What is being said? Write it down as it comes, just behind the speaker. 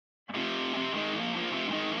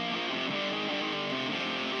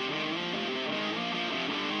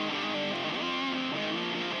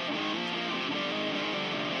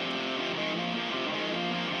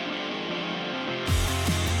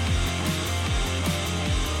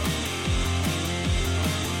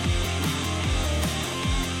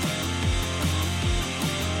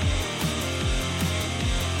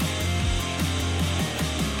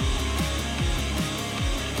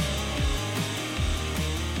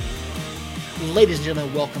Ladies and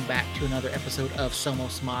gentlemen, welcome back to another episode of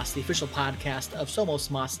Somos Moss, the official podcast of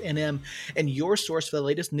Somos Moss NM, and your source for the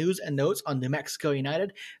latest news and notes on New Mexico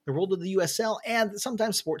United, the world of the USL, and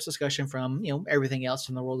sometimes sports discussion from, everything else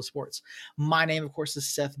from the world of sports. My name, of course, is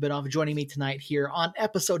Seth Bidoff. Joining me tonight here on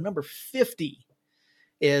episode number 50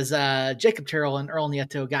 is Jacob Terrell and Earl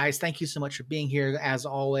Nieto. Guys, thank you so much for being here, as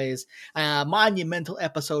always. Monumental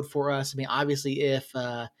episode for us. I mean, obviously,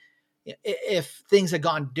 if things had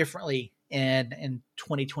gone differently in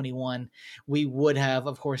 2021, we would have,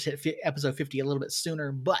 of course, hit episode 50 a little bit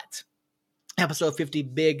sooner, but episode 50,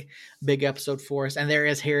 big episode for us. And there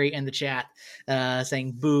is Harry in the chat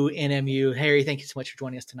saying, boo, NMU. Harry, thank you so much for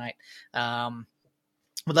joining us tonight.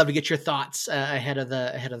 Would love to get your thoughts ahead of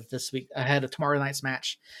tomorrow night's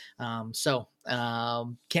match.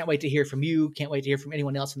 Can't wait to hear from you. Can't wait to hear from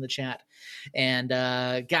anyone else in the chat. And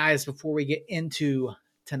guys, before we get into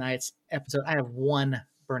tonight's episode, I have one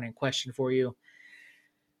burning question for you.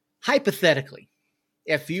 Hypothetically,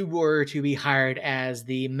 if you were to be hired as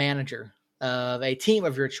the manager of a team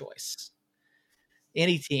of your choice,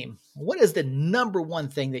 any team, what is the number one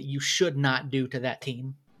thing that you should not do to that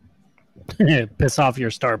team? Piss off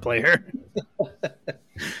your star player.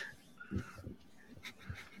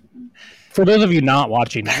 For those of you not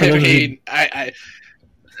watching, Go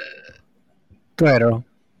ahead, Earl.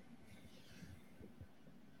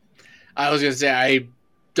 I was going to say, I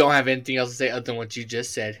don't have anything else to say other than what you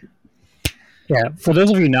just said. Yeah, for those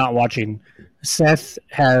of you not watching, Seth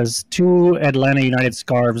has two Atlanta United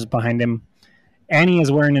scarves behind him, and he is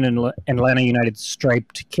wearing an Atlanta United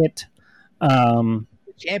striped kit.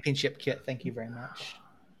 Championship kit, thank you very much.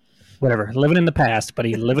 Whatever, living in the past,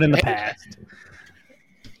 buddy, living in the past.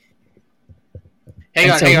 Hang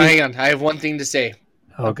on. I have one thing to say.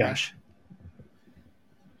 Oh, gosh.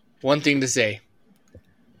 One thing to say.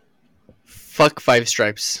 Fuck Five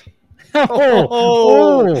Stripes.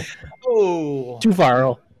 Oh. Too far,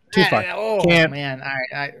 Earl. Too far. Can't, man.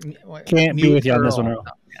 Can't be with you on this one, Earl.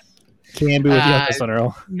 Can't be with you on this one,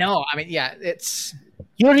 Earl. No, I mean, yeah, it's...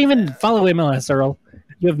 You don't even follow MLS, Earl.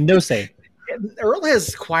 You have no say. Earl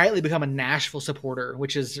has quietly become a Nashville supporter,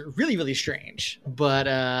 which is really, really strange. But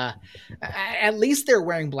at least they're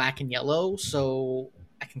wearing black and yellow, so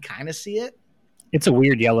I can kind of see it. It's a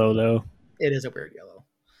weird yellow, though. It is a weird yellow.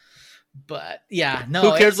 But yeah, no.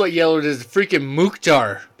 Who cares what yellow it is? Freaking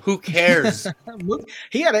Mukhtar. Who cares?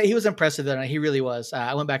 He was impressive that night. He really was.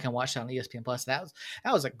 I went back and watched that on ESPN Plus. That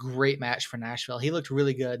was a great match for Nashville. He looked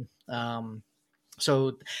really good.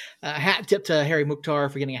 So hat tip to Harry Mukhtar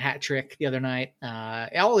for getting a hat trick the other night.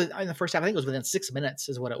 All in the first half, I think it was within 6 minutes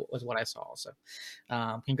is what I saw. So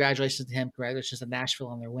congratulations to him. Congratulations to Nashville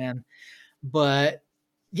on their win. But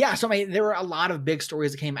yeah, so I mean, there were a lot of big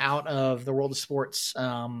stories that came out of the world of sports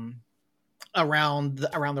around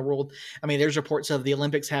the world. I mean, there's reports of the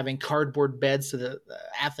Olympics having cardboard beds so that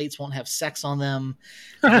athletes won't have sex on them.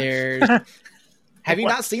 Have you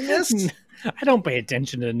not seen this? I don't pay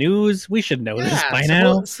attention to the news. We should know this by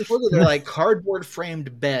now. Supposedly they're like cardboard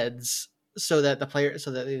framed beds so that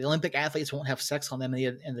the Olympic athletes won't have sex on them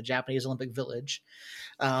in the Japanese Olympic Village.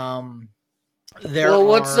 What's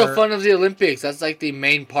the fun of the Olympics? That's like the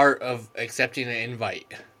main part of accepting an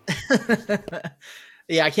invite.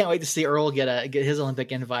 Yeah, I can't wait to see Earl get his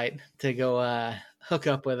Olympic invite to go hook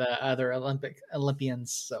up with other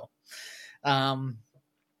Olympians. So, then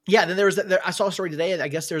I saw a story today. I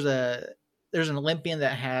guess there's an Olympian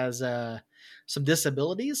that has some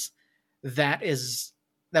disabilities that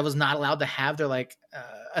was not allowed to have their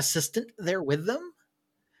assistant there with them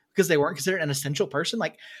because they weren't considered an essential person.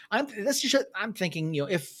 Like I'm thinking,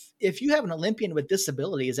 if you have an Olympian with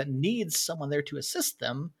disabilities that needs someone there to assist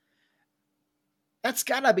them, that's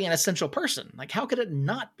gotta be an essential person. Like, how could it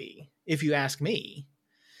not be, if you ask me?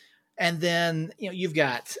 And then, you've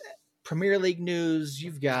got Premier League news.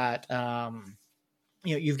 You've got, the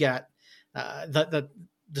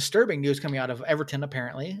disturbing news coming out of Everton.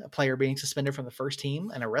 Apparently, a player being suspended from the first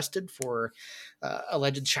team and arrested for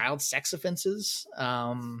alleged child sex offenses.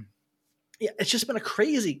 It's just been a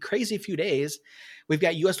crazy, crazy few days. We've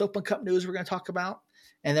got U.S. Open Cup news we're going to talk about.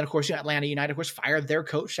 And then, of course, Atlanta United, of course, fired their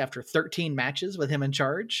coach after 13 matches with him in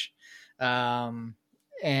charge. And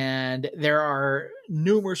there are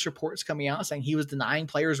numerous reports coming out saying he was denying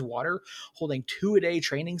players water, holding 2-a-day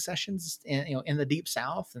training sessions in the Deep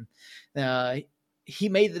South. And he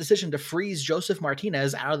made the decision to freeze Joseph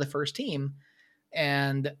Martinez out of the first team.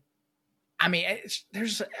 And I mean,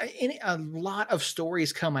 there's a lot of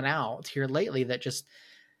stories coming out here lately that just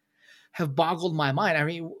have boggled my mind. I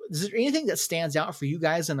mean, is there anything that stands out for you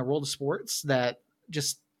guys in the world of sports that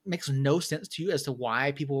just makes no sense to you as to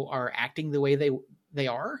why people are acting the way they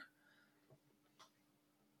are?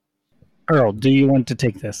 Earl, do you want to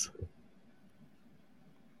take this?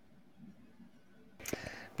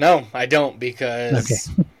 No, I don't, because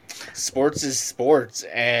sports is sports,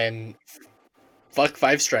 and fuck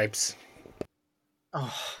Five Stripes.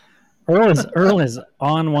 Oh. Earl is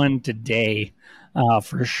on one today,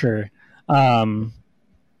 for sure.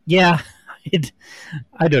 Yeah,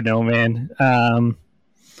 I don't know, man. I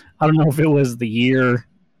don't know if it was the year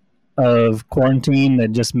of quarantine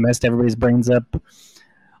that just messed everybody's brains up,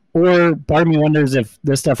 or part of me wonders if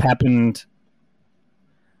this stuff happened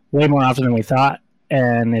way more often than we thought,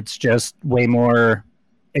 and it's just way more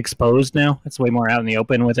exposed now. It's way more out in the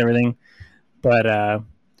open with everything. But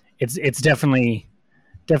it's definitely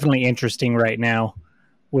interesting right now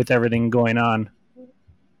with everything going on.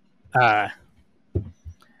 Power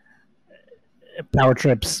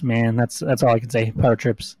trips, man. That's all I can say. Power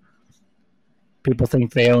trips. People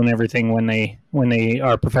think they own everything when they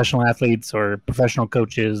are professional athletes or professional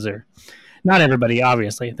coaches, or not everybody.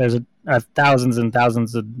 Obviously, there's thousands and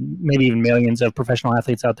thousands of, maybe even millions of professional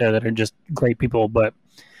athletes out there that are just great people, but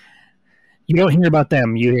you don't hear about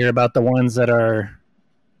them. You hear about the ones that are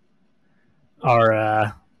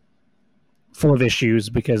full of issues,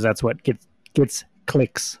 because that's what gets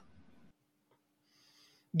clicks.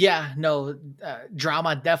 Yeah, no,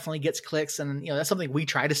 drama definitely gets clicks, and that's something we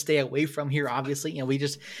try to stay away from here. Obviously, we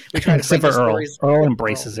try to bring the stories. Earl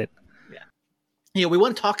embraces it. Yeah, we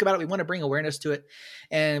want to talk about it. We want to bring awareness to it,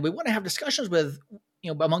 and we want to have discussions with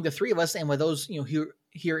among the three of us and with those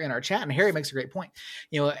here in our chat. And Harry makes a great point.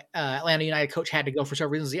 Atlanta United coach had to go for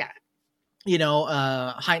several reasons. Yeah,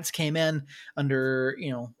 Heinz came in under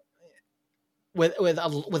with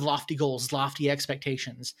lofty goals, lofty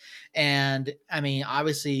expectations. And I mean,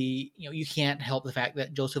 obviously, you can't help the fact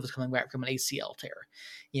that Josef was coming back from an ACL tear.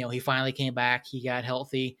 He finally came back, he got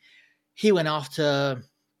healthy. He went off to,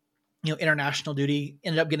 international duty,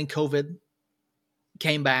 ended up getting COVID,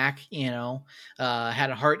 came back, had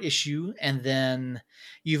a heart issue. And then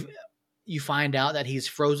you find out that he's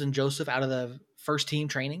frozen Josef out of the first team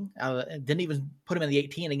training, didn't even put him in the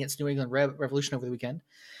 18 against New England Revolution over the weekend.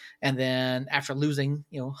 And then after losing,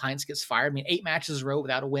 Heinz gets fired. I mean, 8 matches in a row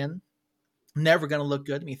without a win. Never going to look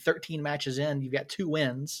good. I mean, 13 matches in, you've got 2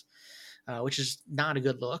 wins, which is not a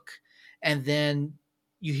good look. And then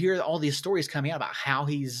you hear all these stories coming out about how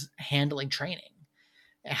he's handling training,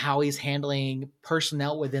 how he's handling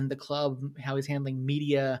personnel within the club, how he's handling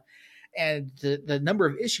media. And the number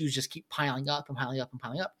of issues just keep piling up and piling up and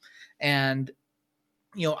piling up. And,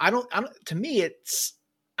 to me,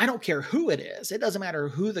 I don't care who it is. It doesn't matter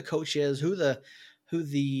who the coach is, who the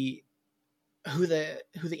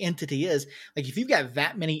entity is. Like, if you've got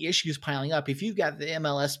that many issues piling up, if you've got the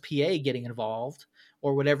MLSPA getting involved,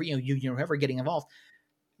 or whatever, whoever getting involved,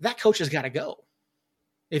 that coach has got to go,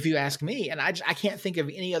 if you ask me. And I can't think of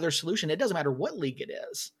any other solution. It doesn't matter what league it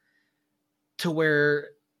is, to where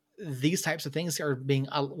these types of things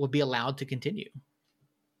will be allowed to continue.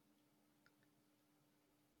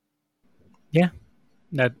 Yeah.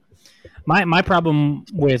 That my problem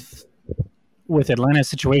with Atlanta's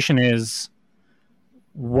situation is,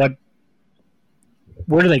 where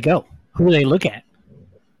do they go? Who do they look at?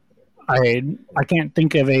 I can't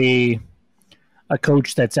think of a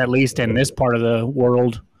coach that's, at least in this part of the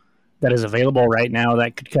world, that is available right now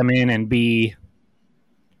that could come in and be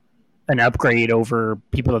an upgrade over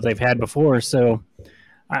people that they've had before. So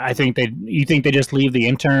I think you think they just leave the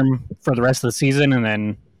interim for the rest of the season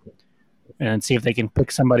and see if they can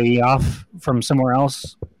pick somebody off from somewhere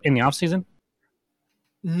else in the offseason?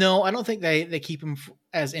 No, I don't think they keep him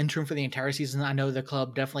as interim for the entire season. I know the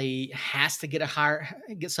club definitely has to get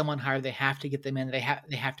someone hired. They have to get them in. They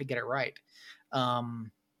have to get it right. I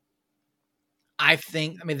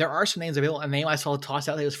mean, there are some names available. A name I saw tossed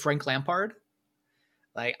out there was Frank Lampard.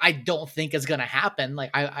 Like, I don't think it's going to happen. Like,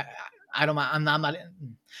 I'm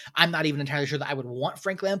not even entirely sure that I would want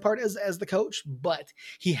Frank Lampard as the coach, but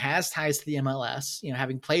he has ties to the MLS,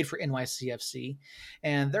 having played for NYCFC,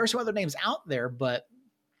 and there are some other names out there, but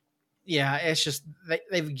yeah, it's just,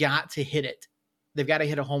 they've got to hit it. They've got to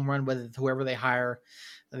hit a home run with whoever they hire.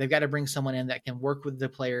 They've got to bring someone in that can work with the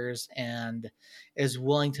players and is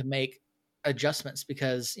willing to make adjustments,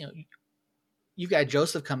 because, you've got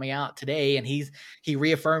Josef coming out today, and he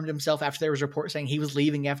reaffirmed himself after there was a report saying he was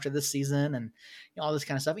leaving after this season, and all this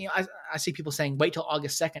kind of stuff. I see people saying wait till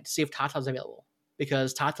August 2nd to see if Tata's available,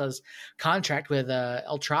 because Tata's contract with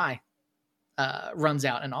El Tri runs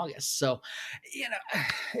out in August. So,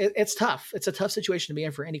 it's tough. It's a tough situation to be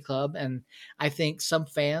in for any club, and I think some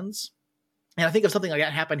fans, and I think if something like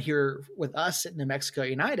that happened here with us at New Mexico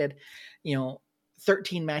United,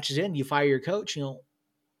 13 matches in, you fire your coach,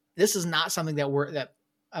 this is not something that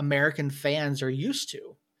American fans are used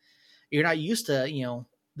to. You're not used to,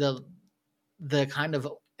 the kind of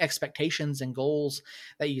expectations and goals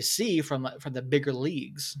that you see from the bigger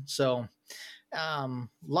leagues. So,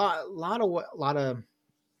 lot of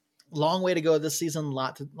long way to go this season.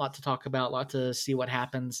 Lot to talk about. Lot to see what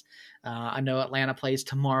happens. I know Atlanta plays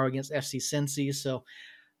tomorrow against FC Cincy, so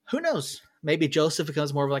who knows? Maybe Joseph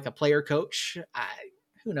becomes more of like a player coach.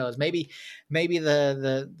 Who knows? Maybe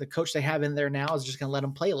the coach they have in there now is just going to let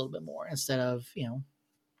them play a little bit more instead of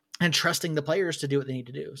and trusting the players to do what they need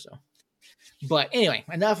to do. So, but anyway,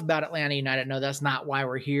 enough about Atlanta United. No, that's not why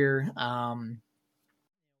we're here.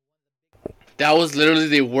 That was literally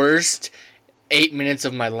the worst 8 minutes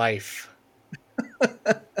of my life.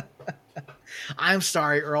 I'm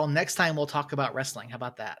sorry, Earl. Next time we'll talk about wrestling. How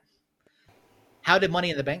about that? How did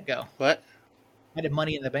Money in the Bank go? What? How did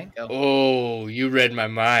Money in the Bank go? Oh, you read my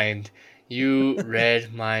mind. You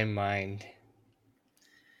read my mind.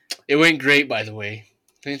 It went great, by the way.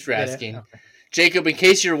 Thanks for asking. Okay. Jacob, in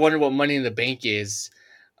case you're wondering what Money in the Bank is,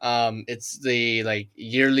 it's the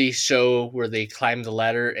yearly show where they climb the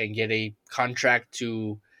ladder and get a contract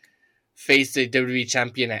to face the WWE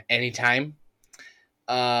champion at any time.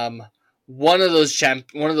 One of those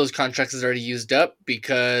contracts is already used up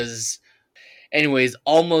because, anyways,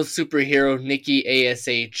 Almost Superhero Nikki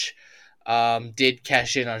ASH did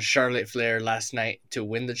cash in on Charlotte Flair last night to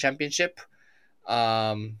win the championship.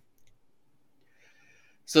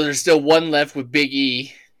 So there's still one left with Big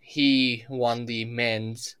E. He won the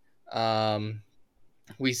men's.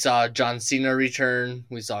 We saw John Cena return.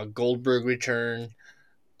 We saw Goldberg return.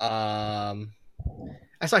 I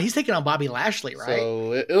saw he's taking on Bobby Lashley, right?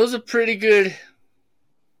 So it was a pretty good.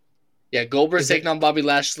 Yeah, Goldberg's taking on Bobby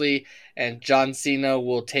Lashley, and John Cena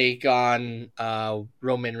will take on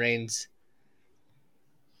Roman Reigns.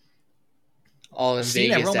 All in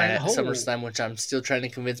Vegas at SummerSlam, which I'm still trying to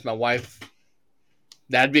convince my wife.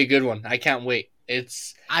 That'd be a good one. I can't wait.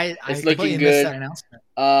 It's looking good.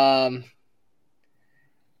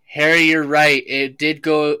 Harry, you're right. It did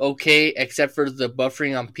go okay, except for the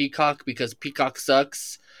buffering on Peacock because Peacock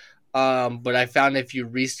sucks. But I found if you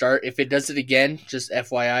restart, if it does it again, just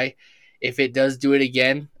FYI, if it does do it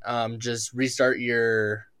again, just restart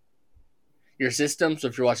your system. So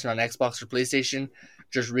if you're watching on Xbox or PlayStation,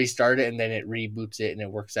 just restart it and then it reboots it and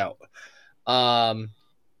it works out.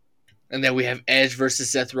 And then we have Edge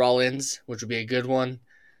versus Seth Rollins, which will be a good one.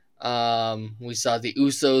 We saw the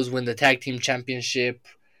Usos win the Tag Team Championship.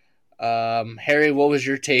 Harry, what was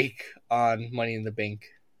your take on Money in the Bank?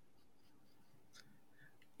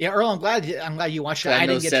 Yeah, Earl, I'm glad you watched it. I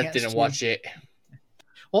know Seth didn't watch it.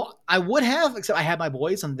 Well, I would have, except I had my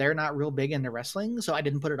boys and they're not real big into wrestling, so I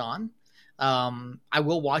didn't put it on. I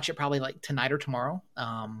will watch it probably tonight or tomorrow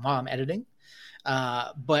while I'm editing.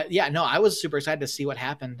 But yeah, no, I was super excited to see what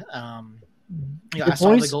happened. I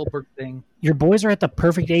saw the Goldberg thing. Your boys are at the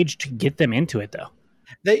perfect age to get them into it, though.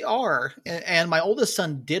 They are, and my oldest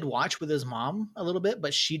son did watch with his mom a little bit,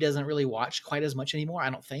 but she doesn't really watch quite as much anymore, I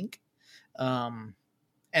don't think. And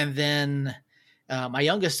then my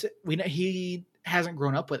youngest, he hasn't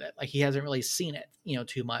grown up with it; he hasn't really seen it,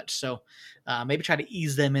 too much. So maybe try to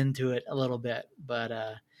ease them into it a little bit. But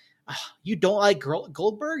you don't like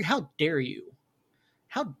Goldberg? How dare you?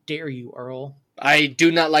 How dare you, Earl? I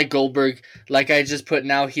do not like Goldberg. Like I just put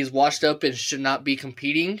now, he's washed up and should not be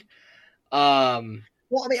competing.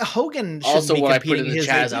 Well, I mean, Hogan also be what I put in the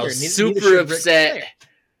chat, I was super upset.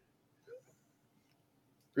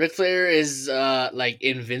 Ric Flair is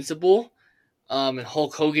invincible, and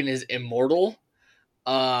Hulk Hogan is immortal.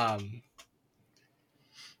 But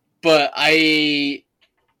I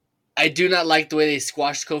do not like the way they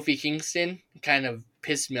squashed Kofi Kingston. It kind of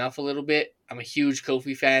pissed me off a little bit. I'm a huge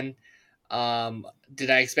Kofi fan. Did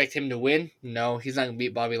I expect him to win? No, he's not going to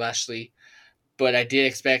beat Bobby Lashley. But I did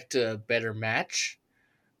expect a better match.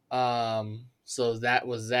 So that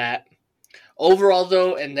was that. Overall,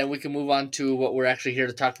 though, and then we can move on to what we're actually here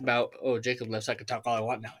to talk about. Oh, Jacob left, so I can talk all I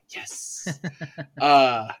want now. Yes.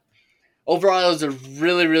 Overall, it was a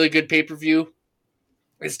really, really good pay-per-view.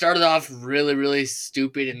 It started off really, really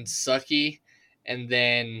stupid and sucky, and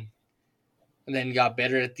then got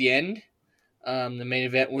better at the end. The main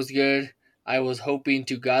event was good. I was hoping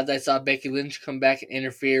to God I saw Becky Lynch come back and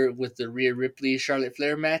interfere with the Rhea Ripley Charlotte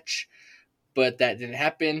Flair match, but that didn't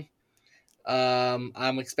happen.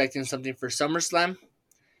 I'm expecting something for SummerSlam.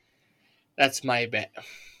 That's my bet.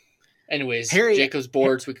 Anyways, Harry, Jacob's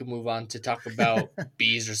bored, so we can move on to talk about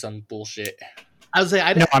bees or some bullshit. I was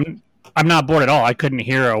like, I'm not bored at all. I couldn't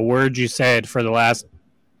hear a word you said for the last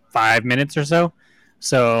 5 minutes or so.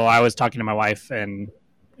 So I was talking to my wife and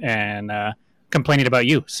complaining about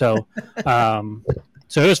you. So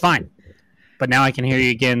So it was fine. But now I can hear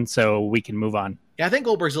you again, so we can move on. Yeah, I think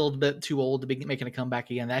Goldberg's a little bit too old to be making a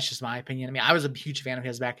comeback again. That's just my opinion. I mean, I was a huge fan of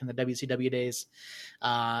his back in the WCW days.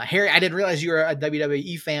 Harry, I didn't realize you were a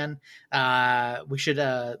WWE fan. We should,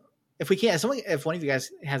 if we can, if one of you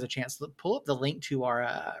guys has a chance, pull up the link to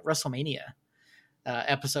our WrestleMania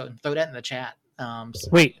episode and throw that in the chat.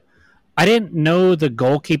 Wait, I didn't know the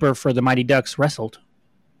goalkeeper for the Mighty Ducks wrestled.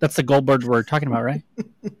 That's the Goldberg we're talking about, right?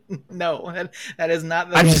 No, that is not.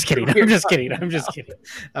 I'm just kidding. I'm just kidding.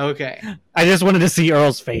 Okay. I just wanted to see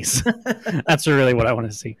Earl's face. That's really what I want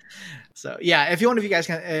to see. So yeah, if one of you guys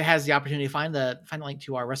has the opportunity, find the link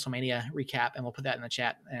to our WrestleMania recap, and we'll put that in the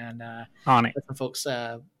chat and on it. Let some folks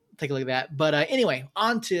take a look at that. But anyway,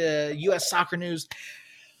 on to U.S. soccer news.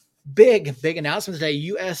 Big announcement today.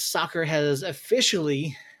 U.S. soccer has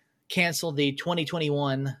officially canceled the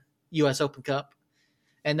 2021 U.S. Open Cup.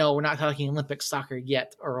 And no, we're not talking Olympic soccer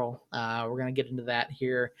yet, Earl. We're going to get into that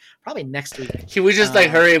here probably next week. Can we just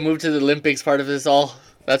hurry and move to the Olympics part of this all?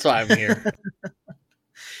 That's why I'm here.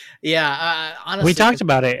 Yeah, honestly. We talked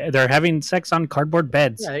about it. They're having sex on cardboard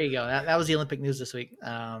beds. Yeah, there you go. That was the Olympic news this week.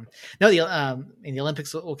 The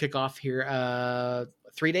Olympics will kick off here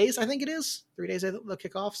 3 days, I think it is. 3 days they'll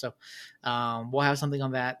kick off. So we'll have something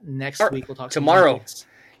on that next week. We'll talk tomorrow.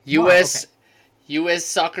 U.S.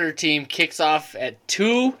 soccer team kicks off at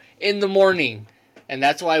 2 a.m, and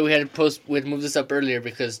that's why we had to move this up earlier,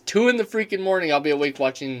 because 2 in the freaking morning I'll be awake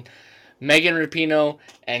watching Megan Rapinoe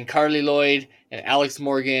and Carly Lloyd and Alex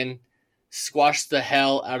Morgan squash the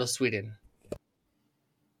hell out of Sweden.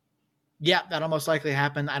 Yeah, that'll most likely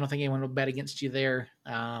happen. I don't think anyone will bet against you there.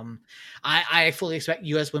 I fully expect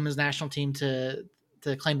U.S. women's national team to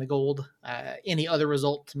claim the gold. Any other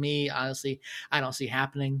result to me, honestly, I don't see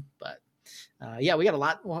happening, but. Yeah, we got a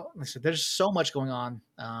lot. Well, like I said, there's so much going on.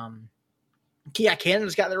 Yeah,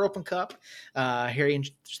 Canada's got their Open Cup. Harry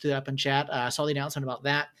stood up in chat. I saw the announcement about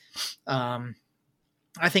that.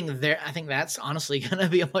 I think that's honestly going to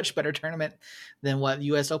be a much better tournament than what the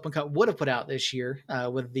U.S. Open Cup would have put out this year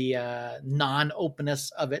with the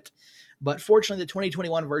non-openness of it. But fortunately, the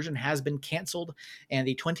 2021 version has been canceled, and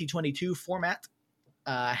the 2022 format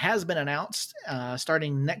has been announced.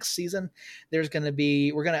 Starting next season, we're going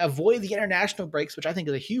to avoid the international breaks, which I think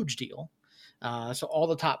is a huge deal. So all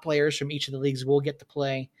the top players from each of the leagues will get to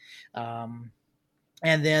play.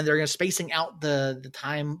 And then they're going to spacing out the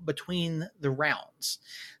time between the rounds.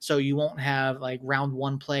 So you won't have like round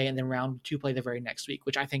 1 play and then round 2 play the very next week,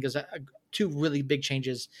 which I think is two really big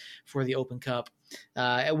changes for the Open Cup.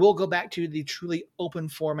 It will go back to the truly open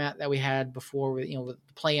format that we had before, with the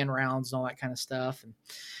play-in rounds and all that kind of stuff.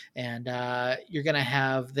 And you're going to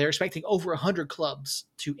have, they're expecting over 100 clubs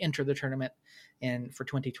to enter the tournament for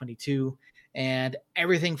 2022. And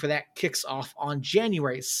everything for that kicks off on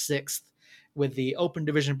January 6th with the open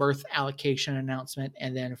division berth allocation announcement,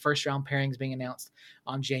 and then first round pairings being announced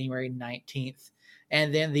on January 19th.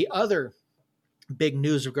 And then the other big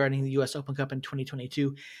news regarding the U.S. Open Cup in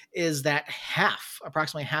 2022 is that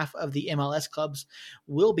approximately half of the MLS clubs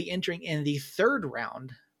will be entering in the third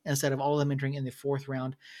round instead of all of them entering in the fourth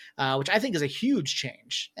round, which I think is a huge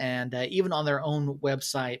change. And even on their own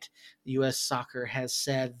website, the U.S. Soccer has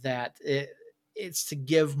said that it's to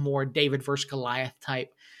give more David versus Goliath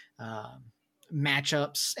type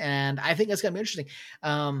matchups. And I think that's going to be interesting.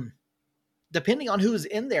 Depending on who's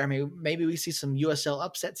in there, I mean, maybe we see some USL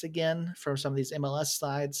upsets again from some of these MLS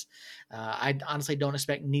sides. I honestly don't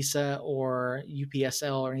expect NISA or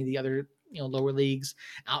UPSL or any of the other lower leagues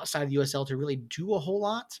outside of the USL to really do a whole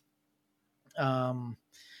lot.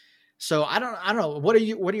 So I don't know. What are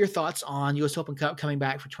your thoughts on US Open Cup coming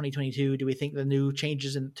back for 2022? Do we think the new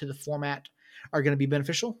changes to the format are going to be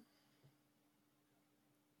beneficial?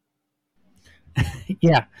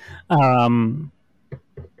 Yeah.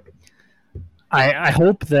 I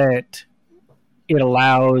hope that it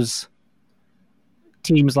allows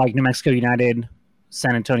teams like New Mexico United,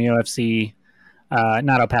 San Antonio FC,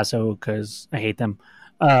 not El Paso because I hate them,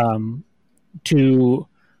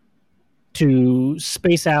 to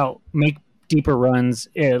space out, make deeper runs.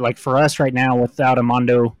 Like for us right now without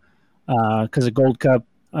Amondo, because of Gold Cup,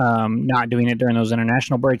 not doing it during those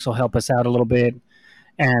international breaks will help us out a little bit.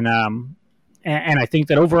 And I think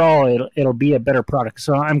that overall it'll be a better product.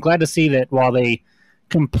 So I'm glad to see that while they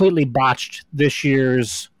completely botched this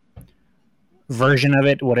year's version of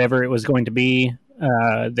it, whatever it was going to be,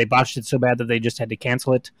 they botched it so bad that they just had to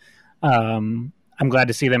cancel it. I'm glad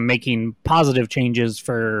to see them making positive changes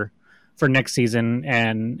for next season,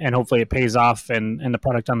 and hopefully it pays off and the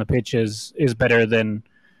product on the pitch is better than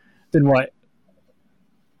what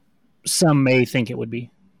some may think it would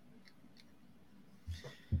be.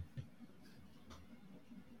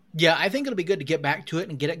 Yeah, I think it'll be good to get back to it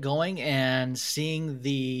and get it going, and seeing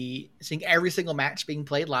every single match being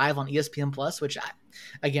played live on ESPN Plus, which I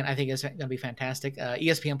think is going to be fantastic.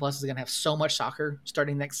 ESPN Plus is going to have so much soccer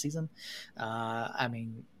starting next season. I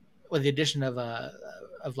mean, with the addition of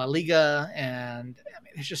La Liga, and I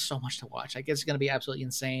mean, there's just so much to watch. I guess it's going to be absolutely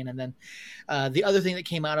insane. And then the other thing that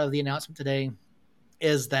came out of the announcement today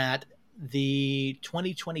is that the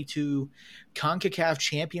 2022 CONCACAF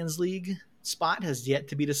Champions League spot has yet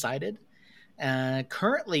to be decided.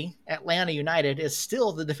 Currently, Atlanta United is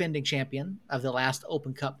still the defending champion of the last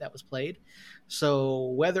Open Cup that was played.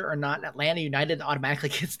 So whether or not Atlanta United automatically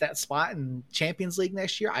gets that spot in Champions League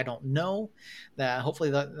next year, I don't know. Hopefully,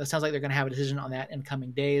 that sounds like they're going to have a decision on that in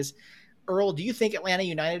coming days. Earl, do you think Atlanta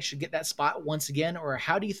United should get that spot once again, or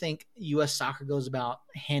how do you think U.S. Soccer goes about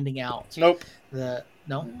handing out? Nope.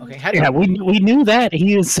 No? Okay. We knew that.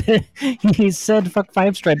 He said fuck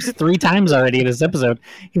Five Stripes 3 times already in this episode.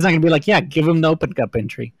 He's not going to be like, yeah, give him the Open Cup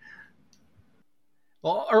entry.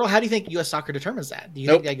 Well, Earl, how do you think U.S. Soccer determines that? Do you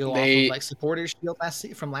think they go off of like Supporters Shield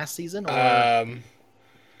from last season? Or...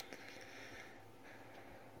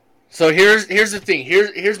 So here's the thing.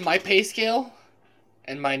 Here's my pay scale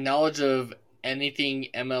and my knowledge of anything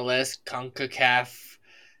MLS, CONCACAF,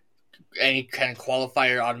 any kind of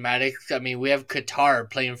qualifier automatic. I mean, we have Qatar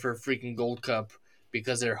playing for a freaking Gold Cup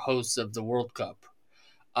because they're hosts of the World Cup.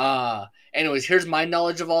 Anyways, here's my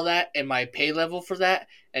knowledge of all that and my pay level for that,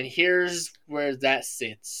 and here's where that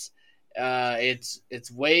sits.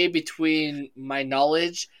 It's way between my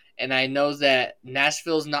knowledge, and I know that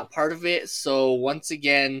Nashville's not part of it. So once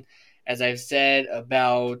again, as I've said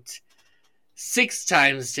about 6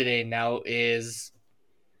 times today now, is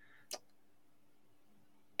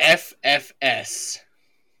FFS.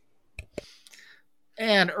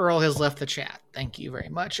 And Earl has left the chat. Thank you very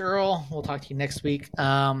much, Earl. We'll talk to you next week.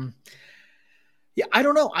 Yeah, I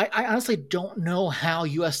don't know. I honestly don't know how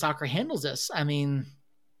U.S. Soccer handles this. I mean,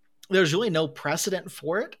 there's really no precedent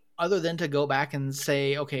for it other than to go back and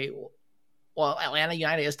say, okay, well, Atlanta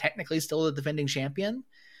United is technically still the defending champion,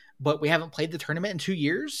 but we haven't played the tournament in 2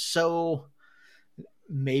 years, so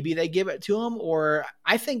maybe they give it to them. Or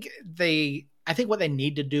I think what they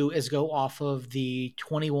need to do is go off of the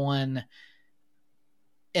 21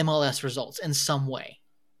 MLS results in some way.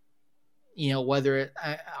 You know, whether it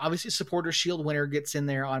obviously Supporters Shield winner gets in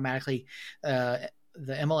there automatically, the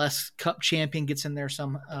MLS Cup champion gets in there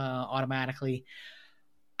automatically.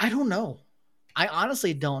 I don't know. I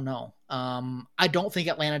honestly don't know. I don't think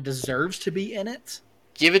Atlanta deserves to be in it.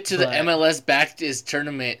 Give it to the MLS back is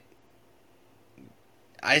tournament.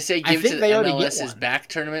 I say give it to the MLS's back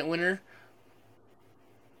tournament winner.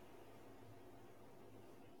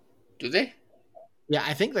 Do they? Yeah,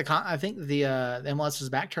 I think the MLS's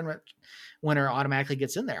back tournament winner automatically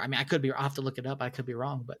gets in there. I mean, I'll have to look it up. I could be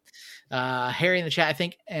wrong, but Harry in the chat, I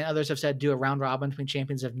think, and others have said, do a round robin between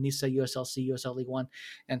champions of NISA, USLC, USL League One,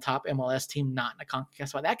 and top MLS team not in a CONCACAF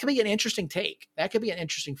spot. That could be an interesting take. That could be an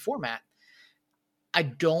interesting format. I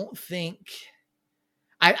don't think.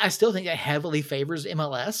 I still think it heavily favors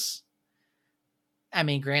MLS. I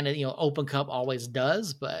mean, granted, Open Cup always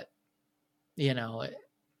does, but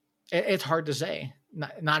it's hard to say.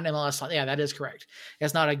 Not an MLS spot. Yeah, that is correct.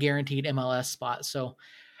 It's not a guaranteed MLS spot. So,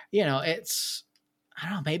 it's, I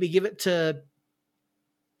don't know, maybe give it to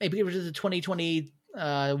the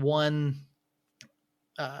 2021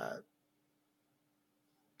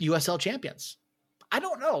 USL champions. I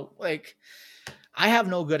don't know. Like, I have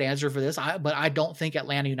no good answer for this, but I don't think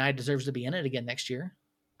Atlanta United deserves to be in it again next year.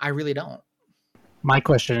 I really don't. My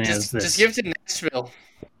question is this. Just give it to Nashville.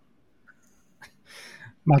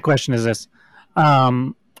 My question is this.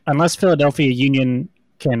 Unless Philadelphia Union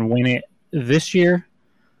can win it this year,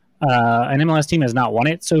 an MLS team has not won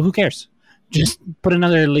it, so who cares? Just put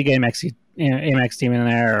another Liga MX team in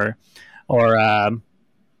there, or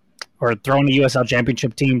throw in a USL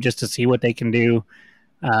Championship team just to see what they can do.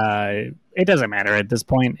 It doesn't matter at this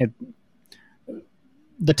point.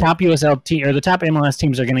 The top USL team or the top MLS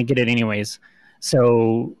teams are going to get it anyways.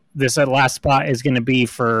 So this last spot is going to be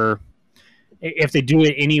for, if they do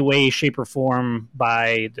it any way, shape, or form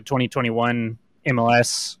by the 2021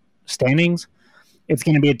 MLS standings, it's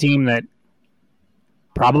going to be a team that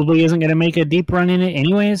probably isn't going to make a deep run in it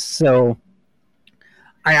anyways. So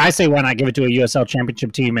I say why not give it to a USL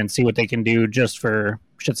Championship team and see what they can do just for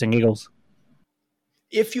shits and giggles.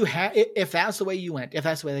 If that's the way you went, if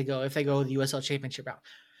that's the way they go the USL Championship route,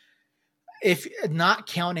 if not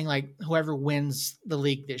counting like whoever wins the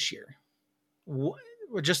league this year, we're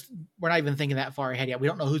not even thinking that far ahead yet. We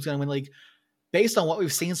don't know who's going to win the league. Based on what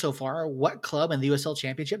we've seen so far, what club in the USL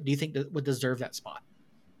Championship do you think would deserve that spot?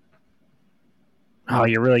 Oh,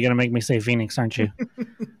 you're really gonna make me say Phoenix, aren't you?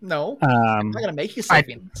 No, I'm not gonna make you say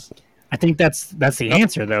Phoenix. I think that's the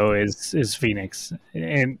answer though. Is Phoenix,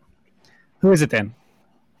 and who is it then?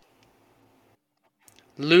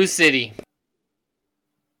 Lou City.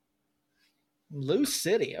 Lou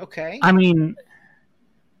City. Okay. I mean,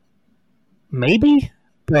 maybe,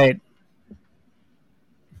 but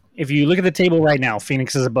if you look at the table right now,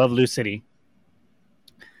 Phoenix is above Lou City.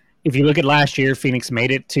 If you look at last year, Phoenix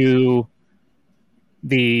made it to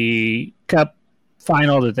the Cup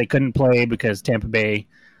final that they couldn't play because Tampa Bay.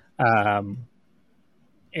 So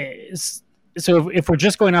if we're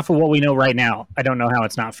just going off of what we know right now, I don't know how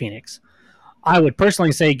it's not Phoenix. I would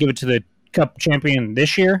personally say give it to the Cup champion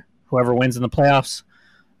this year. Whoever wins in the playoffs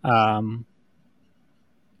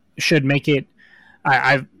should make it.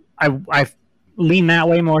 I lean that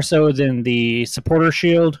way more so than the Supporter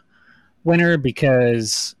Shield winner,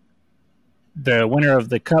 because the winner of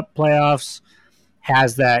the Cup playoffs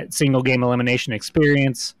has that single game elimination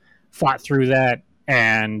experience, fought through that,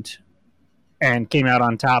 and came out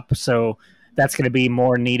on top. So that's going to be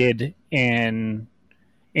more needed in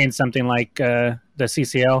something like the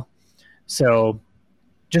CCL. So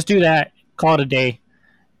just do that, call it a day,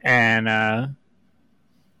 and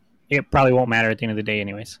it probably won't matter at the end of the day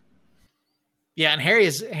anyways. Yeah, and Harry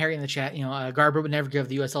in the chat. Garber would never give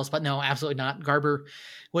the USL spot. No, absolutely not. Garber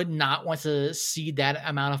would not want to cede that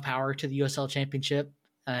amount of power to the USL Championship,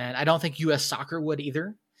 and I don't think US Soccer would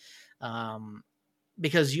either,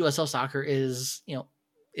 because USL Soccer is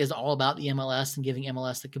all about the MLS and giving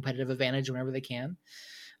MLS the competitive advantage whenever they can.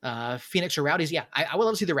 Phoenix or Rowdies, yeah, I would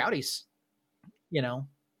love to see the Rowdies.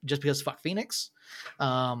 Just because fuck Phoenix.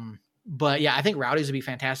 But yeah, I think Rowdies would be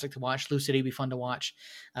fantastic to watch. Lou City would be fun to watch.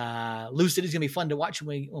 Lou City's gonna be fun to watch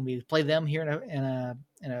when we play them here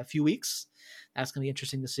in a few weeks. That's gonna be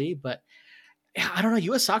interesting to see. But I don't know.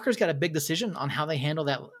 U.S. Soccer's got a big decision on how they handle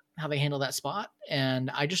that spot, and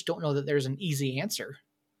I just don't know that there's an easy answer.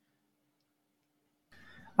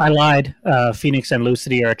 I lied. Phoenix and Lou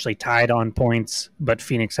City are actually tied on points, but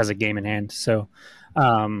Phoenix has a game in hand. So,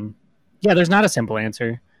 yeah, there's not a simple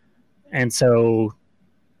answer, and so.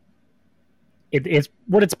 It's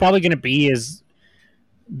what it's probably going to be is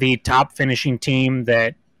the top finishing team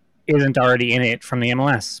that isn't already in it from the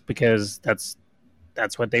MLS, because that's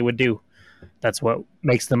what they would do. That's what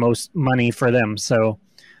makes the most money for them. So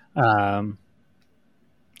it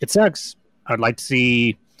sucks. I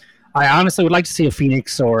honestly would like to see a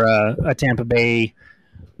Phoenix or a Tampa Bay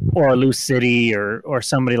or a Lou City or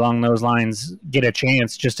somebody along those lines get a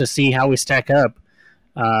chance just to see how we stack up.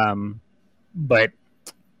 But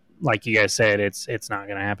like you guys said, it's not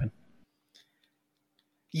going to happen.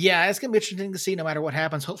 Yeah, it's going to be interesting to see no matter what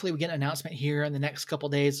happens. Hopefully we get an announcement here in the next couple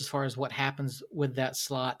of days as far as what happens with that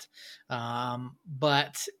slot.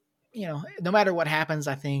 But, no matter what happens,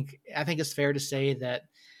 I think it's fair to say that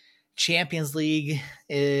Champions League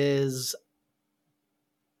is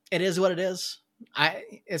what it is.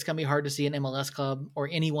 It's going to be hard to see an MLS club or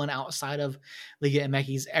anyone outside of Liga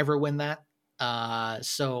MX ever win that.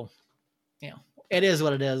 So, it is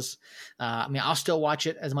what it is. I'll still watch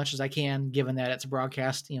it as much as I can, given that it's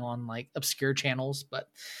broadcast, on like obscure channels. But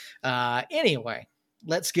anyway,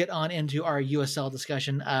 let's get on into our USL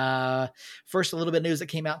discussion. First, a little bit of news that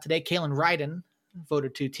came out today. Kalen Ryden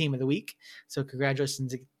voted to Team of the Week. So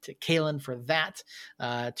congratulations to Kalen for that.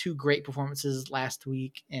 2 great performances last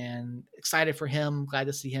week, and excited for him. Glad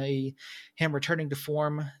to see him returning to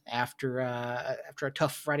form after a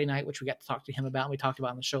tough Friday night, which we got to talk to him about. And we talked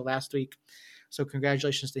about on the show last week. So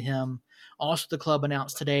congratulations to him. Also, the club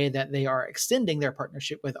announced today that they are extending their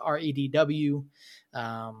partnership with REDW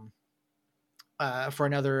for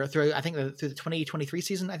another through the 2023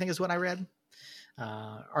 season, I think is what I read.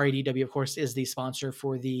 REDW, of course, is the sponsor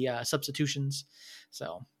for the substitutions.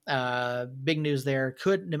 So big news there.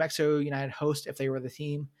 Could New Mexico United host if they were the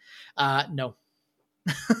team? No.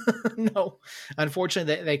 No.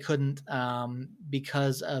 Unfortunately, they couldn't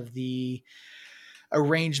because of the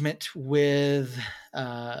arrangement with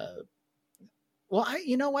you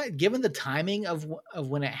know what, given the timing of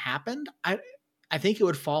when it happened, I think it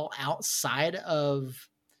would fall outside of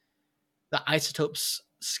the Isotopes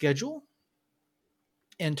schedule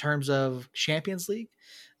in terms of Champions League.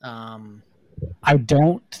 I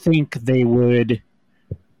don't think they would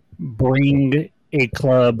bring a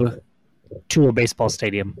club to a baseball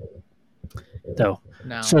stadium though.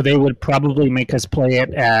 No. So they would probably make us play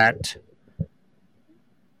it at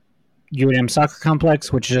UNM Soccer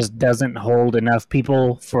Complex, which just doesn't hold enough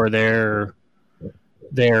people for their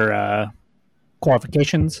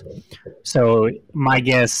qualifications. So my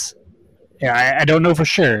guess, I don't know for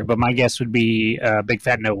sure, but my guess would be a big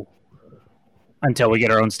fat no. until we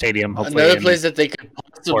get our own stadium. Hopefully, another place that they could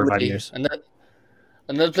 4 or 5 possibly years.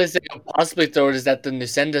 another place they could possibly throw it is at the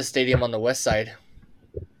Nusenda Stadium on the west side.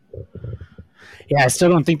 Yeah, I still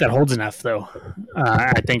don't think that holds enough, though.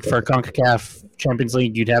 I think for CONCACAF Champions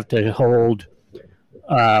League, you'd have to hold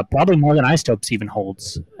probably more than Istopes even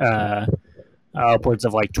holds, upwards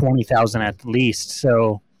of like 20,000 at the least.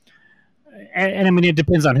 So, and I mean, it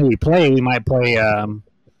depends on who we play. We might play,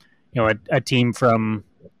 a team from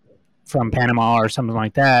Panama or something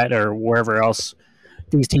like that, or wherever else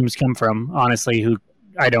these teams come from. Honestly, who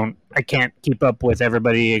I can't keep up with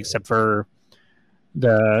everybody except for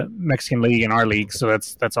the Mexican League and our league, so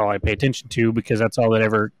that's all I pay attention to because that's all that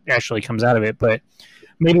ever actually comes out of it. But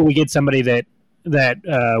maybe we get somebody that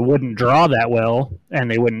wouldn't draw that well and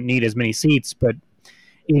they wouldn't need as many seats. But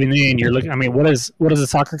even then, you're looking. I mean, what does a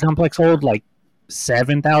soccer complex hold? Like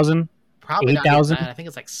 7,000, Probably 8,000. I think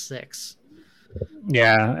it's like 6.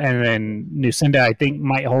 Yeah, and then Nusenda I think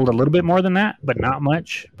might hold a little bit more than that, but not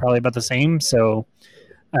much. Probably about the same. So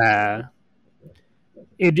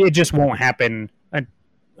it just won't happen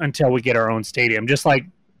until we get our own stadium. Just like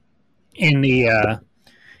in the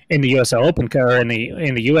USL Open Cup or in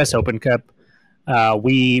the US Open Cup,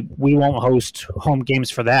 we won't host home games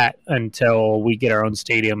for that until we get our own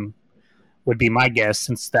stadium. Would be my guess.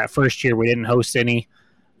 Since that first year we didn't host any,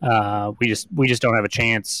 we just don't have a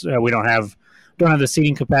chance. We don't have the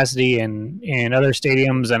seating capacity in other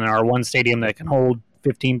stadiums, and our one stadium that can hold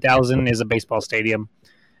 15,000 is a baseball stadium.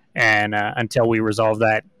 And until we resolve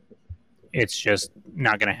that, it's just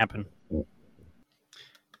not going to happen.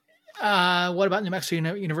 What about New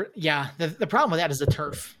Mexico University? Yeah, the problem with that is the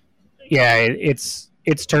turf. Yeah, it's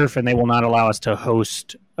turf, and they will not allow us to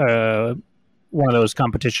host one of those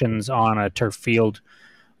competitions on a turf field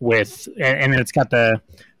with, and then it's got the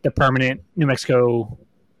permanent University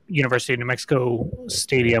of New Mexico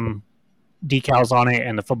Stadium decals on it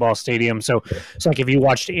and the football stadium. So it's like if you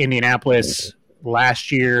watched Indianapolis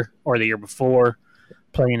last year or the year before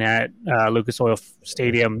playing at Lucas Oil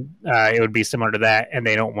Stadium, it would be similar to that, and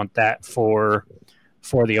they don't want that for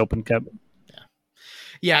the Open Cup.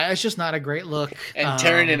 Yeah, it's just not a great look. And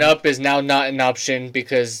tearing it up is now not an option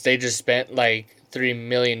because they just spent like $3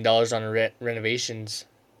 million on renovations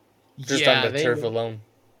just on the turf alone.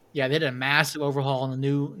 Yeah, they did a massive overhaul on the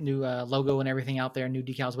new logo and everything out there, new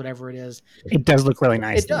decals, whatever it is. It does look really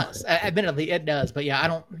nice. It does. Admittedly, it does. But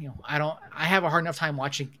yeah, I have a hard enough time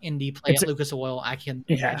watching Indy play at Lucas Oil. I can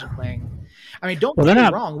imagine playing. I mean, don't get me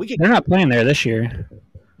wrong. They're not playing there this year.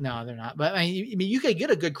 No, they're not. But I mean, you could get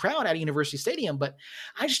a good crowd at University Stadium, but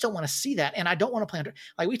I just don't want to see that. And I don't want to play on turf.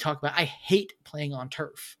 Like we talked about, I hate playing on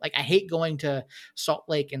turf. Like I hate going to Salt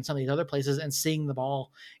Lake and some of these other places and seeing the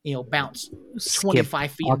ball, bounce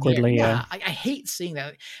 25 feet awkwardly. Yeah, I hate seeing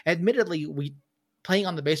that. Admittedly, playing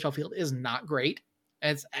on the baseball field is not great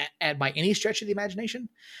as by any stretch of the imagination.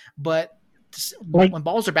 But when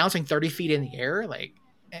balls are bouncing 30 feet in the air,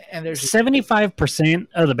 and there's 75%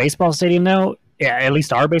 of the baseball stadium though. Yeah, at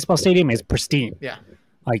least our baseball stadium is pristine. Yeah.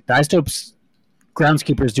 Like the Istopes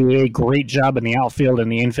groundskeepers do a great job in the outfield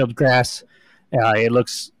and the infield grass. It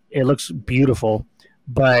looks beautiful,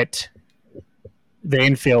 but the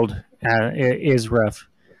infield is rough.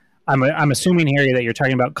 I'm assuming, Harry, that you're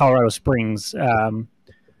talking about Colorado Springs, the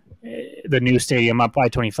new stadium up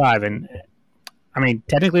I-25, and I mean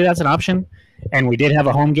technically that's an option, and we did have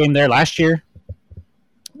a home game there last year,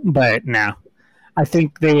 but no. I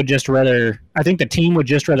think the team would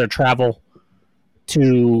just rather travel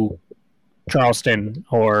to Charleston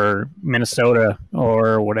or Minnesota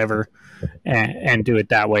or whatever and do it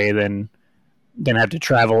that way than have to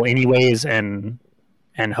travel anyways and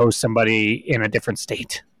host somebody in a different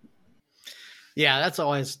state. Yeah, that's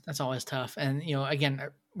always tough. And again,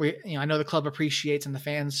 I know the club appreciates and the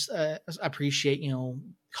fans appreciate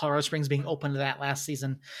Colorado Springs being open to that last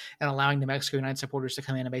season and allowing New Mexico United supporters to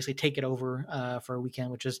come in and basically take it over for a weekend,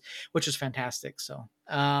 which is fantastic. So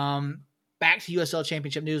back to USL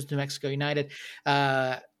Championship news. New Mexico United,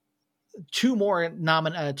 two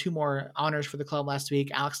more honors for the club last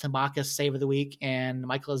week. Alex Tambakis Save of the Week and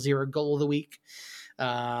Michael Azira Goal of the Week.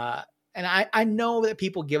 And I know that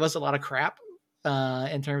people give us a lot of crap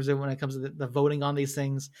in terms of when it comes to the voting on these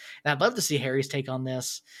things, and I'd love to see Harry's take on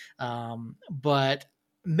this. But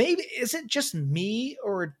maybe is it just me,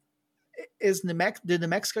 or did the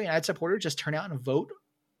Mexico United supporters just turn out and vote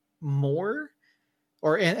more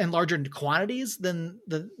or in larger quantities than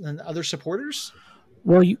other supporters?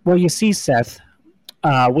 Well, you see, Seth,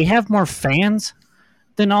 we have more fans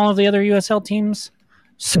than all of the other USL teams,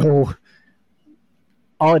 so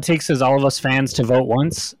all it takes is all of us fans to vote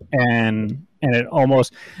once, and and it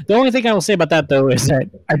almost. The only thing I will say about that though is that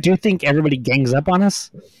I do think everybody gangs up on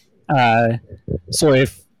us. So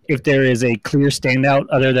if there is a clear standout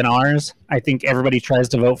other than ours, I think everybody tries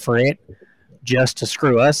to vote for it just to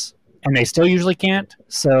screw us, and they still usually can't.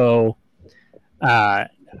 So I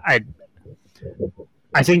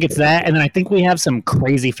think it's that, and then I think we have some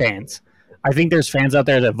crazy fans. I think there's fans out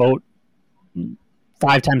there that vote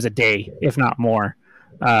 5 times a day, if not more.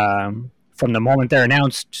 From the moment they're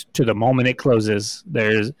announced to the moment it closes,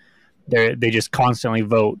 they just constantly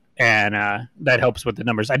vote, and that helps with the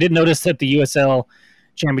numbers. I did notice that the USL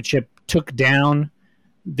Championship took down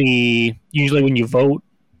usually when you vote,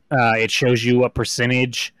 it shows you what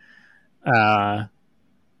percentage, what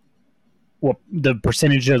the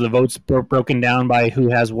percentage of the votes broken down by who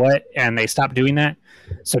has what, and they stopped doing that.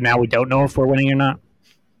 So now we don't know if we're winning or not.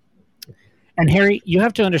 And Harry, you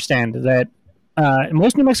have to understand that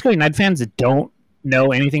most New Mexico United fans don't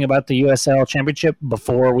know anything about the USL Championship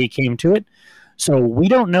before we came to it. So we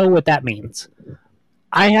don't know what that means.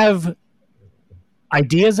 I have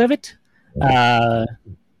ideas of it,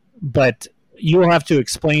 but you will have to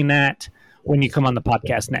explain that when you come on the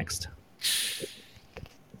podcast next.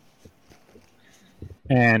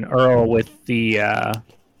 And Earl with the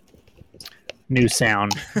new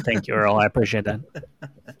sound. Thank you, Earl. I appreciate that.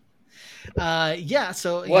 Yeah,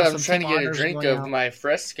 so what, I'm trying to get a drink of my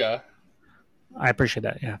Fresca. I appreciate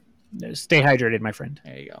that. Yeah, stay hydrated, my friend.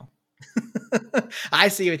 There you go. I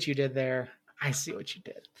see what you did there. Team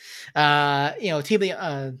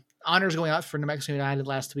honors going out for New Mexico United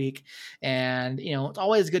last week, and it's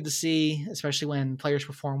always good to see, especially when players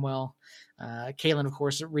perform well. Kalen, of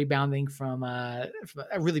course, rebounding from a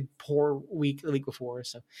really poor week the week before.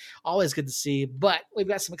 So always good to see. But we've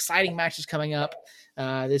got some exciting matches coming up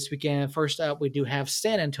this weekend. First up, we do have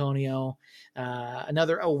San Antonio,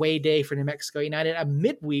 another away day for New Mexico United, a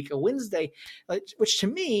midweek, a Wednesday, which to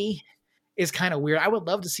me is kind of weird. I would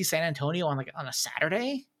love to see San Antonio on a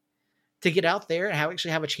Saturday to get out there and actually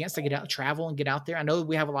have a chance to get out, travel and get out there. I know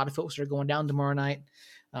we have a lot of folks that are going down tomorrow night,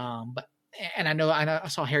 but I know I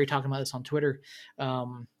saw Harry talking about this on Twitter.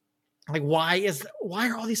 Why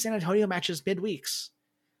are all these San Antonio matches midweeks,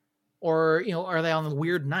 or are they on the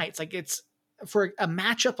weird nights? Like, it's for a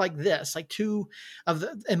matchup like this, like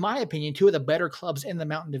in my opinion, two of the better clubs in the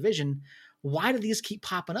Mountain Division. Why do these keep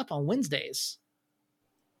popping up on Wednesdays?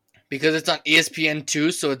 Because it's on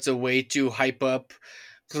ESPN2, so it's a way to hype up.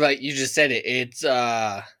 Like you just said, it's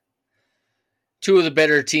two of the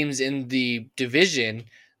better teams in the division.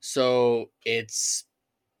 So it's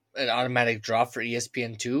an automatic draw for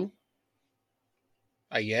ESPN2,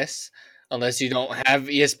 I guess, unless you don't have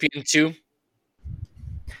ESPN2.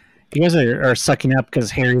 You guys are sucking up because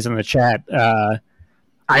Harry's in the chat. I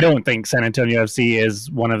don't think San Antonio FC is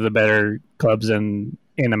one of the better clubs in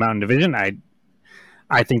the Mountain Division.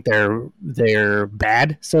 I think they're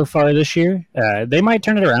bad so far this year. They might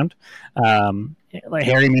turn it around. Like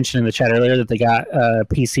Harry mentioned in the chat earlier that they got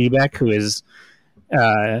PC back, who is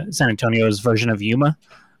San Antonio's version of Yuma,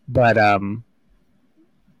 but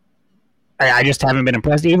I just haven't been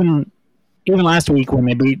impressed. Even last week when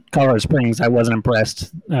they beat Colorado Springs, I wasn't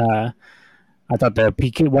impressed. I thought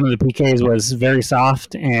one of the PKs was very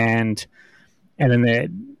soft, and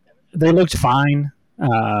then they looked fine.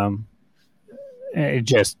 I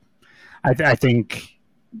think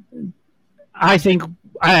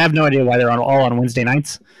I have no idea why they're all on Wednesday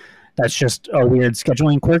nights. That's just a weird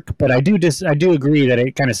scheduling quirk, but I do agree that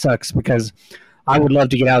it kind of sucks because I would love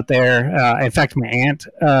to get out there. In fact, my aunt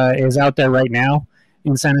is out there right now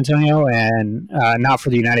in San Antonio, and not for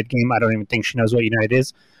the United game. I don't even think she knows what United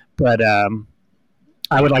is, but I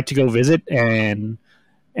would like to go visit and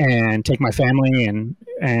take my family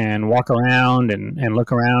and walk around and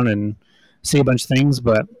look around and see a bunch of things,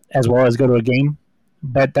 but as well as go to a game.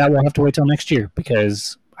 But that will have to wait till next year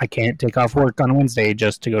because I can't take off work on Wednesday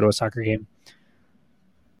just to go to a soccer game.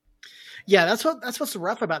 Yeah, that's what's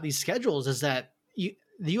rough about these schedules is that the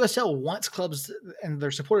USL wants clubs and their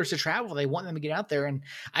supporters to travel. They want them to get out there, and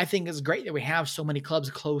I think it's great that we have so many clubs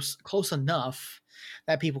close enough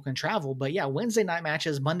that people can travel. But yeah, Wednesday night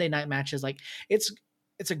matches, Monday night matches, like it's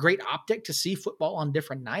a great optic to see football on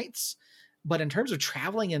different nights. But in terms of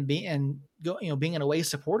traveling and being an away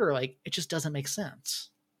supporter, like it just doesn't make sense.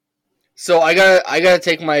 So I gotta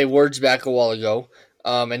take my words back a while ago.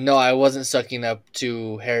 And no, I wasn't sucking up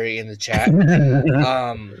to Harry in the chat.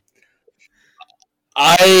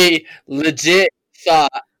 I legit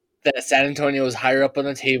thought that San Antonio was higher up on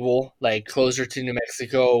the table, like closer to New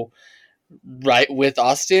Mexico, right with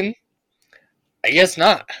Austin. I guess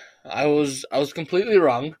not. I was completely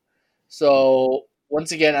wrong. So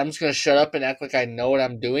once again, I'm just gonna shut up and act like I know what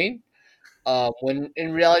I'm doing. when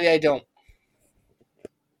in reality I don't.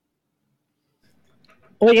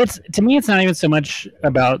 Well, to me, it's not even so much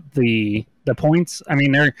about the points. I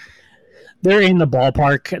mean, they're in the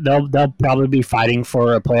ballpark. They'll probably be fighting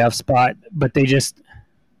for a playoff spot, but they just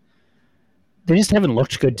haven't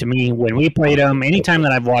looked good to me when we played them. Anytime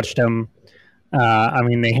that I've watched them, I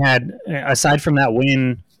mean, they had, aside from that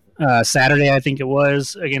win Saturday, I think it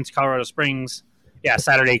was against Colorado Springs. Yeah,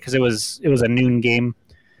 Saturday, because it was a noon game.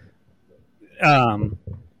 I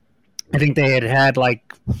think they had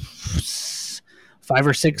like 5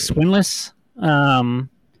 or 6 winless,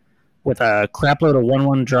 with a crapload of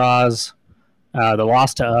 1-1 draws. The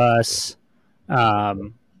loss to us.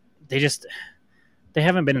 They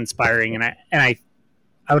haven't been inspiring, and I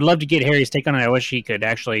would love to get Harry's take on it. I wish he could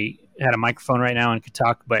actually had a microphone right now and could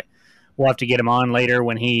talk, but we'll have to get him on later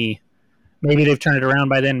when maybe they've turned it around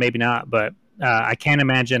by then, maybe not, but I can't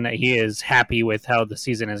imagine that he is happy with how the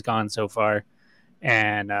season has gone so far,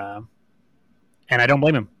 and I don't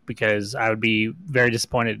blame him, because I would be very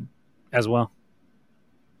disappointed as well.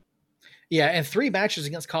 Yeah, and 3 matches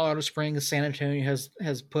against Colorado Springs, San Antonio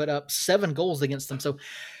has put up 7 goals against them. So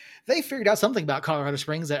they figured out something about Colorado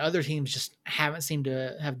Springs that other teams just haven't seemed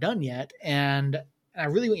to have done yet. And I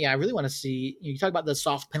really want to see. You talk about the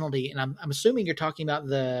soft penalty, and I'm assuming you're talking about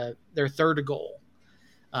their third goal.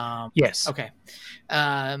 Yes. Okay.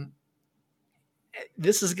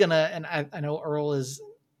 This is gonna, and I know Earl is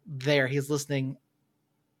there. He's listening.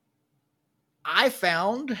 I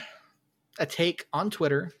found a take on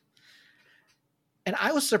Twitter, and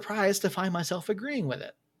I was surprised to find myself agreeing with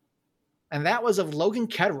it. And that was of Logan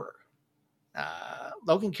Ketterer.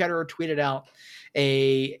 Logan Ketterer tweeted out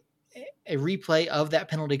a replay of that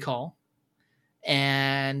penalty call.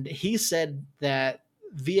 And he said that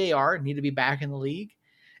VAR needed to be back in the league.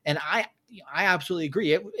 And I absolutely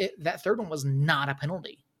agree. That third one was not a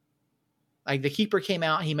penalty. Like, the keeper came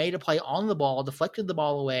out, he made a play on the ball, deflected the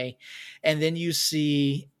ball away. And then you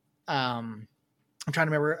see, I'm trying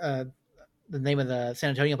to remember the name of the San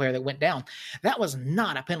Antonio player that went down. That was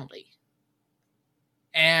not a penalty.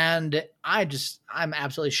 And I'm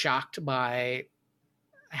absolutely shocked by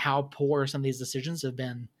how poor some of these decisions have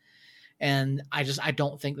been. And I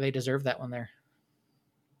don't think they deserve that one there.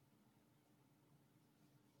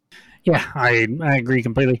 Yeah, I agree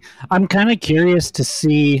completely. I'm kind of curious to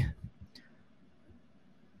see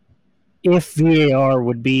if VAR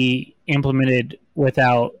would be implemented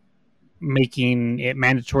without making it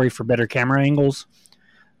mandatory for better camera angles.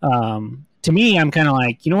 To me, I'm kind of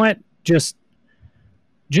like, you know what? Just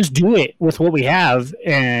do it with what we have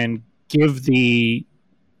and give the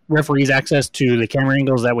referees access to the camera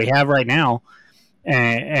angles that we have right now,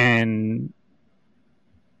 and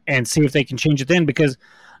see if they can change it then. Because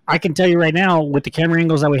I can tell you right now, with the camera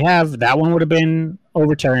angles that we have, that one would have been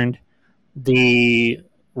overturned. The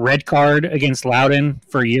red card against Loudon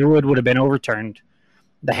for Yearwood would have been overturned.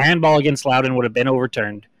 The handball against Loudon would have been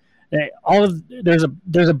overturned. There's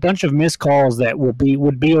a bunch of missed calls that would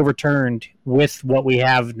be overturned with what we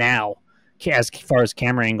have now, as far as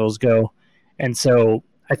camera angles go. And so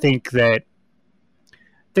I think that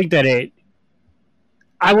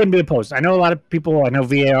I wouldn't be opposed. I know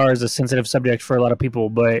VAR is a sensitive subject for a lot of people,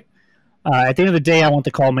 but at the end of the day, I want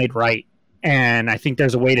the call made right. And I think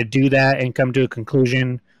there's a way to do that and come to a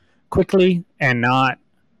conclusion quickly and not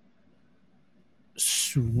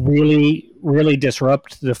really, really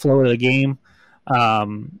disrupt the flow of the game.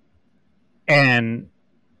 And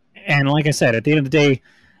like I said, at the end of the day,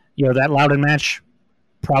 that Loudon match,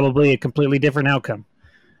 probably a completely different outcome.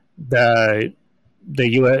 The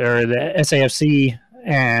SAFC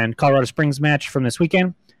and Colorado Springs match from this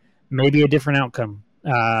weekend, maybe a different outcome.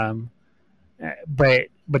 But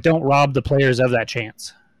don't rob the players of that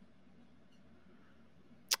chance.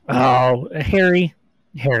 Oh, Harry.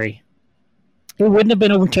 It wouldn't have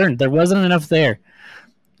been overturned. There wasn't enough there.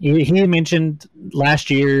 He mentioned last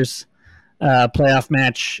year's playoff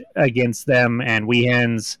match against them and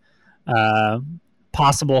Weehan's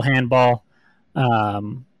possible handball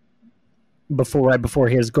right before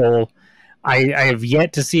his goal. I have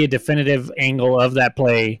yet to see a definitive angle of that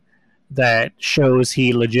play that shows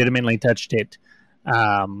he legitimately touched it.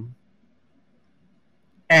 And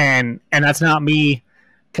that's not me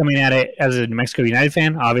coming at it as a New Mexico United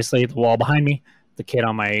fan. Obviously, the wall behind me, the kid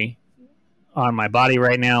on my body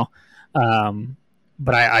right now.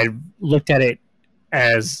 But I looked at it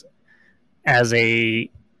as a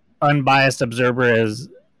unbiased observer as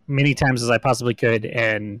many times as I possibly could,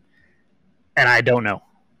 and I don't know.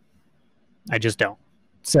 I just don't.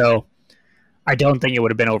 So I don't think it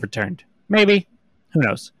would have been overturned. Maybe. Who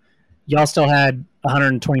knows? Y'all still had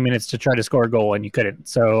 120 minutes to try to score a goal and you couldn't.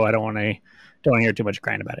 So I don't want to hear too much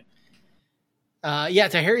crying about it.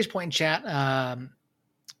 To Harry's point in chat,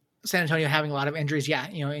 San Antonio having a lot of injuries. Yeah,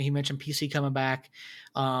 he mentioned PC coming back.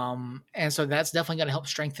 And so that's definitely going to help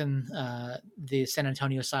strengthen the San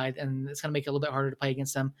Antonio side, and it's going to make it a little bit harder to play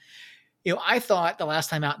against them. I thought the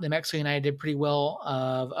last time out, New Mexico United did pretty well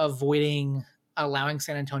of avoiding allowing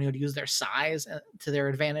San Antonio to use their size to their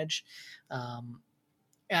advantage. And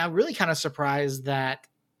I'm really kind of surprised that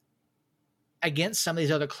against some of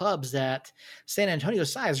these other clubs that San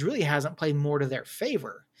Antonio's size really hasn't played more to their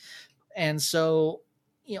favor. And so,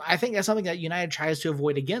 I think that's something that United tries to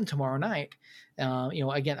avoid again tomorrow night.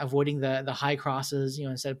 Again, avoiding the high crosses,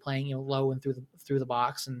 instead of playing, low and through the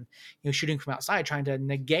box and, shooting from outside, trying to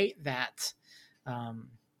negate that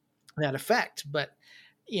effect. But,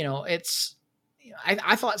 it's,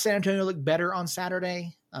 I thought San Antonio looked better on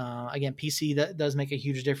Saturday. Again, PC that does make a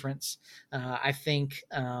huge difference. I think,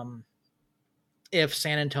 if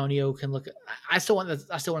San Antonio can look, I still want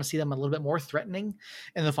to see them a little bit more threatening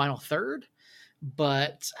in the final third,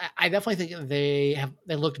 but I definitely think they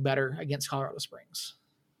looked better against Colorado Springs.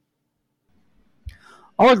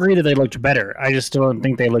 I'll agree that they looked better. I just still don't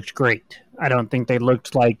think they looked great. I don't think they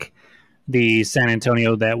looked like the San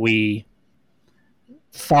Antonio that we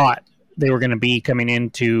thought they were going to be coming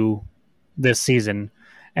into this season.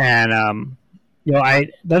 And,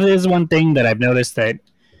 that is one thing that I've noticed that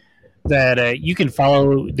you can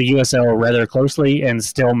follow the USL rather closely and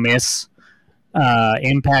still miss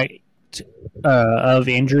impact of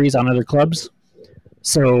injuries on other clubs.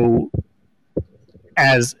 So,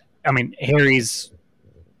 Harry's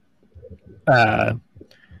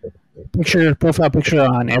profile picture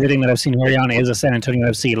on everything that I've seen Harry on is a San Antonio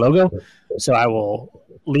FC logo. So I will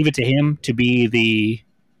leave it to him to be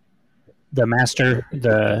the master,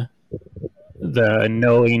 the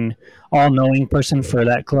all-knowing person for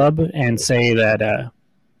that club, and say that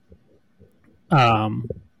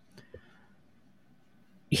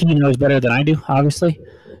he knows better than I do, obviously.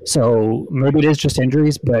 So maybe it is just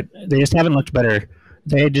injuries, but they just haven't looked better.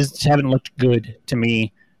 They just haven't looked good to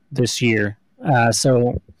me this year.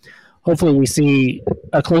 So hopefully we see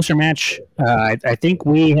a closer match. I think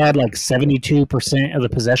we had like 72% of the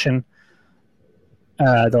possession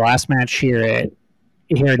the last match here in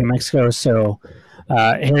New Mexico. So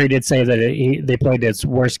Harry did say that they played its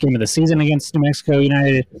worst game of the season against New Mexico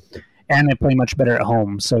United, and they play much better at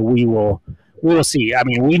home. So we will see. I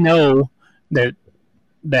mean, we know that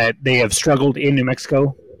they have struggled in New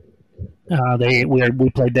Mexico. We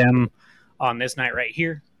played them on this night right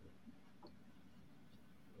here,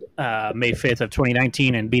 May 5th of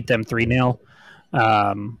 2019, and beat them 3-0.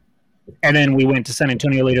 And then we went to San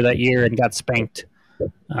Antonio later that year and got spanked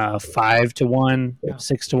 5-1,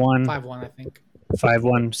 6-1, 5-1, I think.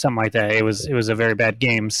 5-1, something like that. It was a very bad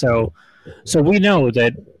game. So we know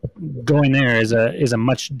that going there is a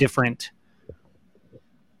much different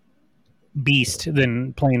beast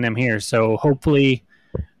than playing them here. So hopefully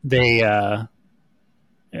they.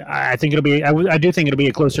 I think it'll be. I do think it'll be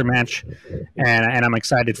a closer match, and I'm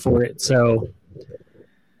excited for it. So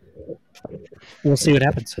we'll see what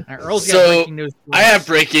happens. Earl's got breaking news. I have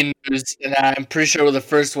breaking news, and I'm pretty sure we're the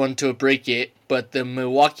first one to break it. But the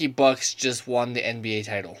Milwaukee Bucks just won the NBA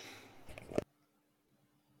title.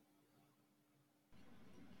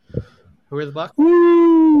 Who are the Bucks?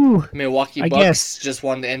 Woo! Milwaukee Bucks just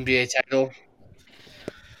won the NBA title.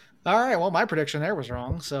 All right. Well, my prediction there was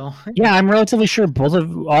wrong. So yeah, I'm relatively sure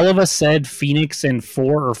all of us said Phoenix in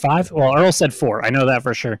 4 or 5. Well, Earl said 4. I know that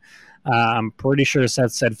for sure. I'm pretty sure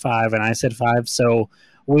Seth said 5, and I said 5. So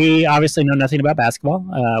we obviously know nothing about basketball.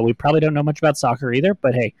 We probably don't know much about soccer either.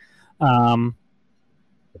 But hey,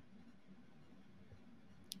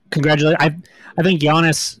 congratulations! I think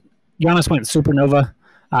Giannis went supernova.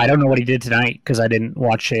 I don't know what he did tonight because I didn't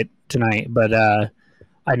watch it tonight, but I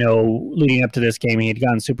know leading up to this game he had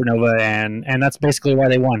gone supernova, and that's basically why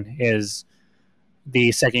they won. Is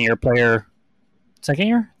the second year, third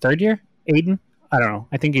year, Aiden? I don't know.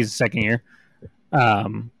 I think he's second year.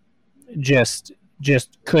 Just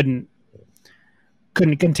couldn't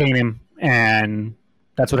contain him, and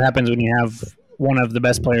that's what happens when you have one of the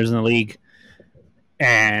best players in the league,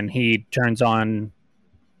 and he turns into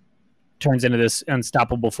this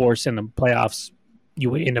unstoppable force in the playoffs.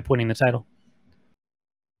 You end up winning the title.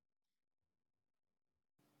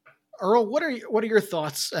 Earl, what are your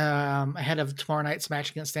thoughts ahead of tomorrow night's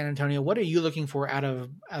match against San Antonio? What are you looking for out of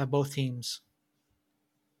both teams?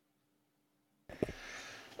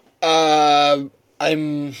 I'm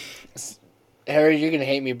Harry. You're gonna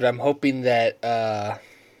hate me, but I'm hoping that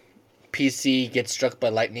PC gets struck by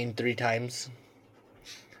lightning 3 times.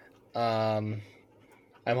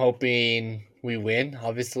 I'm hoping we win,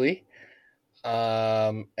 obviously.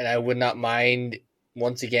 And I would not mind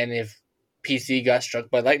once again if PC got struck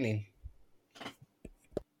by lightning.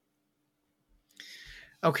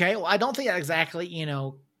 Okay, well, I don't think that exactly,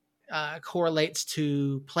 correlates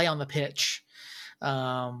to play on the pitch.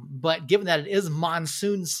 But given that it is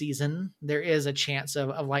monsoon season, there is a chance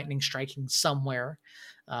of lightning striking somewhere.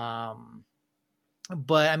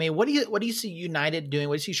 But I mean, what do you see United doing?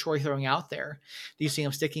 What do you see Troy throwing out there? Do you see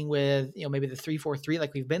him sticking with maybe the 3-4-3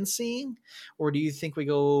 like we've been seeing, or do you think we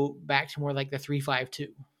go back to more like the 3-5-2?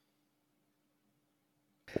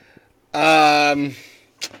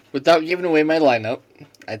 Without giving away my lineup,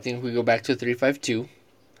 I think we go back to 3-5-2,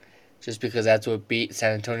 just because that's what beat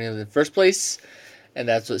San Antonio in the first place, and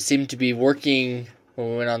that's what seemed to be working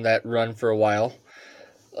when we went on that run for a while.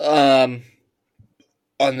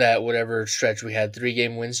 On that whatever stretch we had,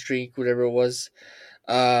 3-game win streak, whatever it was.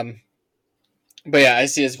 But yeah, I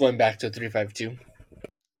see us going back to 3-5-2.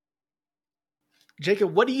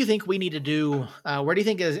 Jacob, what do you think we need to do? Where do you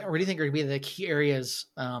think are going to be the key areas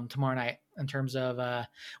tomorrow night in terms of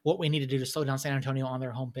what we need to do to slow down San Antonio on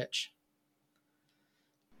their home pitch?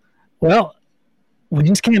 Well, we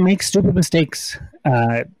just can't make stupid mistakes.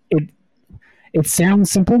 It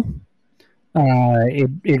sounds simple.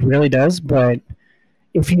 It really does, but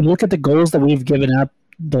if you look at the goals that we've given up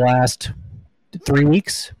the last 3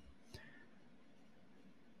 weeks,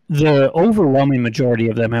 the overwhelming majority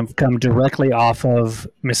of them have come directly off of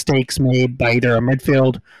mistakes made by either our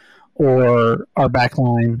midfield or our back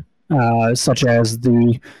line, such as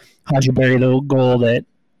the Haji Berry goal that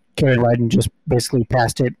Kerry Lydon just basically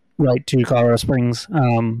passed it right to Colorado Springs.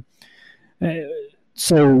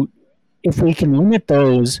 So if we can limit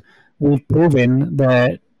those, we've proven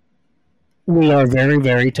that we are very,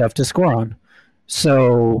 very tough to score on.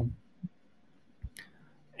 So,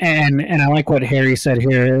 and I like what Harry said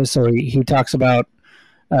here. So he talks about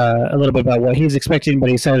a little bit about what he's expecting, but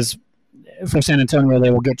he says for San Antonio, they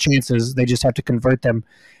will get chances. They just have to convert them.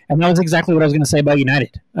 And that was exactly what I was going to say about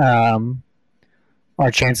United.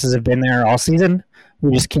 Our chances have been there all season.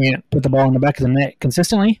 We just can't put the ball in the back of the net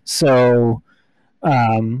consistently. So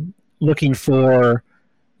looking for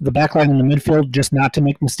the back line in the midfield just not to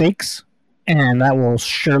make mistakes, and that will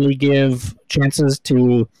surely give chances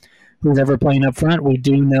to who's ever playing up front. We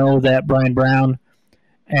do know that Brian Brown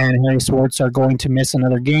and Harry Swartz are going to miss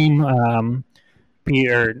another game.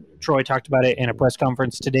 Troy talked about it in a press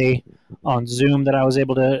conference today on Zoom that I was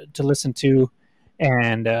able to listen to,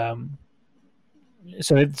 and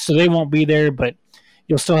so they won't be there, but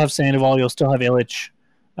you'll still have Sandoval, you'll still have Illich.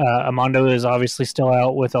 Amando is obviously still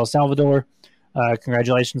out with El Salvador.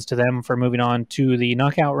 Congratulations to them for moving on to the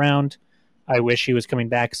knockout round. I wish he was coming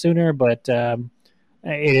back sooner, but it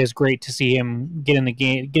is great to see him get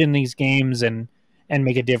in these games and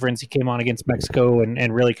make a difference. He came on against Mexico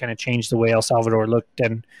and really kind of changed the way El Salvador looked,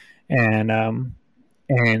 and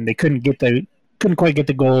they couldn't quite get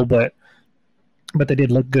the goal, but they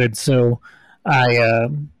did look good. So I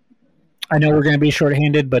know we're going to be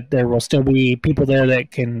shorthanded, but there will still be people there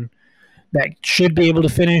that should be able to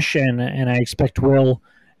finish, and I expect will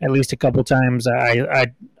at least a couple times. I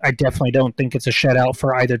definitely don't think it's a shutout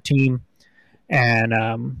for either team, and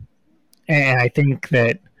I think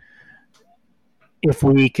that if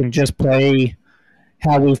we can just play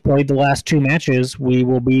how we've played the last 2 matches, we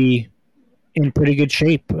will be in pretty good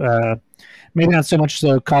shape. Maybe not so much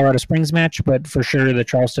the Colorado Springs match, but for sure the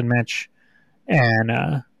Charleston match, and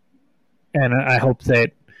I hope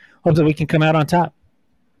that we can come out on top.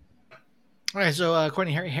 All right, so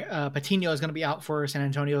according to Harry, Patino is going to be out for San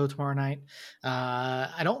Antonio tomorrow night.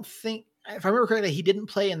 I don't think, if I remember correctly, he didn't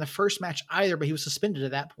play in the first match either, but he was suspended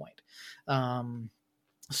at that point. San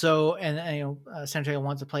Antonio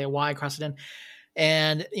wants to play a wide cross it in.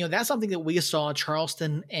 And, that's something that we saw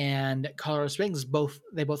Charleston and Colorado Springs both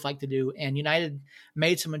like to do. And United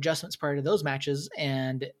made some adjustments prior to those matches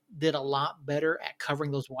and did a lot better at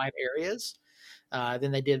covering those wide areas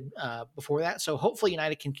than they did before that. So hopefully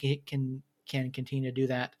United can continue to do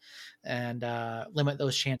that and limit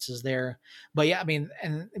those chances there. But yeah, I mean,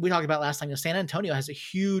 and we talked about last time, San Antonio has a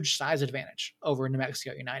huge size advantage over New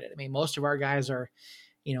Mexico United. I mean, most of our guys are,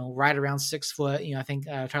 right around 6 foot. I think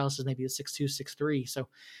Charles is maybe 6'2", 6'3". So,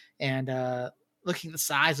 and looking at the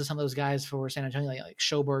size of some of those guys for San Antonio, like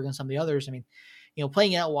Schoberg and some of the others, I mean,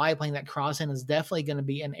 playing out wide, playing that cross in is definitely going to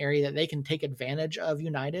be an area that they can take advantage of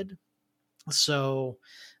United. So,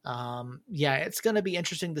 it's going to be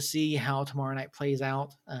interesting to see how tomorrow night plays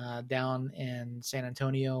out down in San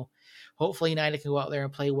Antonio. Hopefully United can go out there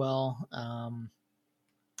and play well.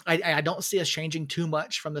 I don't see us changing too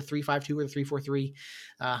much from the 3-5-2 or the 3-4-3,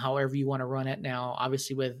 however you want to run it. Now,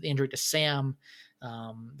 obviously, with injury to Sam,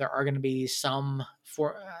 there are going to be some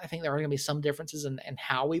I think there are going to be some differences in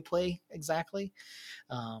how we play exactly.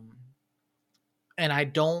 And I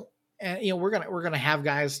don't, and, we're gonna have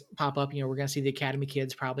guys pop up. We're gonna see the academy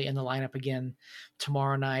kids probably in the lineup again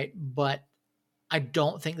tomorrow night, but I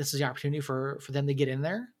don't think this is the opportunity for them to get in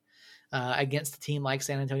there against a team like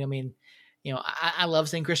San Antonio. I mean, I love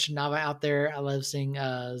seeing Christian Nava out there. I love seeing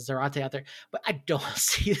Zarate out there, but I don't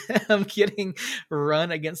see them getting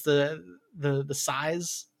run against the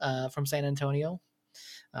size from San Antonio.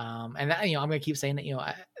 And that, I'm going to keep saying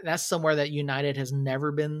that, that's somewhere that United has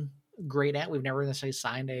never been great at. We've never necessarily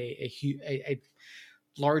signed a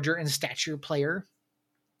larger in stature player.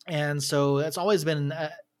 And so that's always been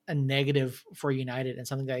a negative for United and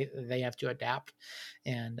something they have to adapt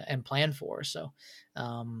and plan for. So,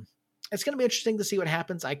 it's going to be interesting to see what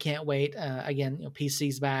happens. I can't wait. Again,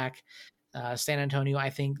 PC's back. San Antonio, I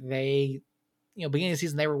think they, beginning of the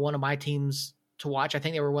season, they were one of my teams to watch. I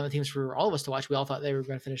think they were one of the teams for all of us to watch. We all thought they were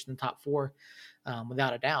going to finish in the top 4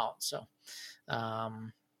 without a doubt. So,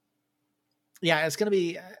 yeah, it's going to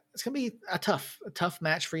be a tough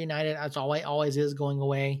match for United. It's always is going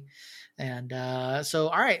away. And so,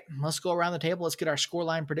 all right, let's go around the table. Let's get our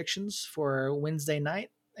scoreline predictions for Wednesday night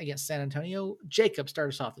against San Antonio. Jacob, start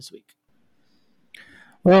us off this week.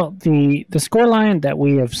 Well, the scoreline that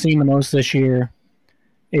we have seen the most this year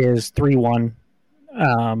is 3-1,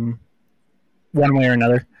 one way or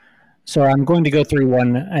another. So I'm going to go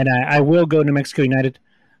 3-1, and I will go New Mexico United.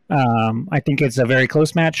 I think it's a very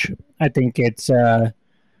close match. I think it's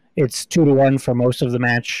 2-1 for most of the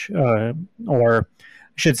match, or I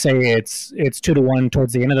should say it's 2-1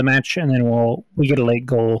 towards the end of the match, and then we get a late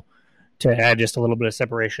goal to add just a little bit of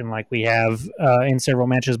separation like we have in several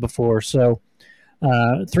matches before. So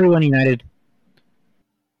 3-1 United.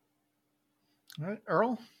 All right,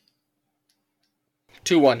 Earl?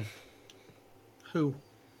 2-1. Who?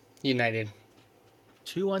 United.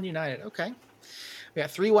 2-1 United. Okay. We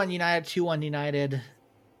got 3-1 United, 2-1 United.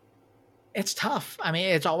 It's tough. I mean,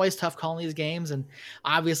 it's always tough calling these games, and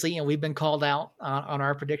obviously, we've been called out on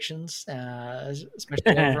our predictions,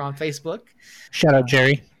 especially over on Facebook. Shout out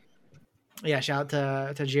Jerry. Yeah, shout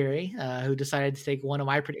out to Jerry, who decided to take one of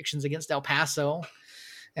my predictions against El Paso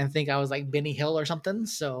and think I was like Benny Hill or something.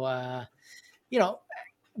 So,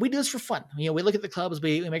 we do this for fun. We look at the clubs,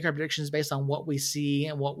 we make our predictions based on what we see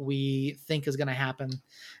and what we think is going to happen.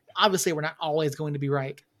 Obviously, we're not always going to be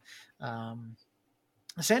right.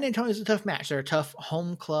 San Antonio is a tough match. They're a tough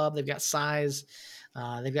home club. They've got size.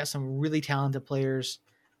 They've got some really talented players.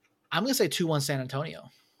 I'm going to say 2-1 San Antonio.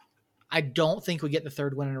 I don't think we get the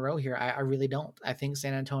third win in a row here. I really don't. I think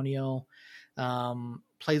San Antonio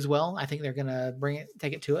plays well. I think they're going to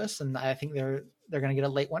take it to us, and I think they're going to get a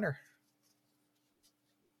late winner.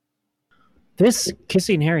 This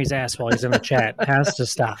kissing Harry's ass while he's in the chat has to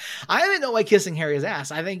stop. I don't know why kissing Harry's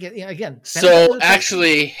ass. I think, again. So,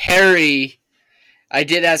 actually, Harry, I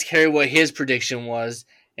did ask Harry what his prediction was,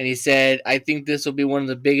 and he said, I think this will be one of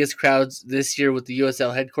the biggest crowds this year with the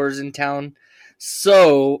USL headquarters in town.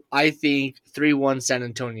 So, I think 3-1 San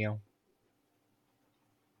Antonio.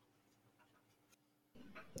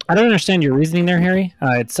 I don't understand your reasoning there, Harry.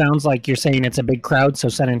 It sounds like you're saying it's a big crowd, so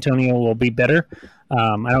San Antonio will be better.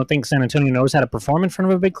 I don't think San Antonio knows how to perform in front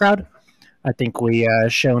of a big crowd. I think we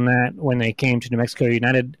shown that when they came to New Mexico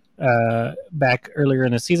United back earlier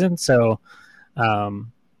in the season. So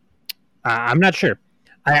I'm not sure.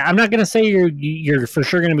 I'm not going to say you're for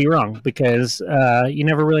sure going to be wrong because you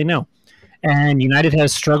never really know. And United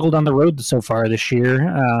has struggled on the road so far this year.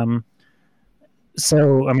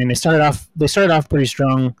 So I mean, they started off pretty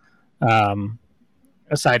strong.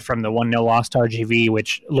 Aside from the 1-0 loss to RGV,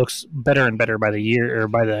 which looks better and better by the year or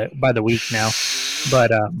by the week now,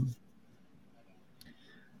 but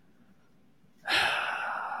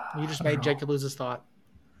you just made Jacob lose his thought.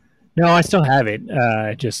 No, I still have it.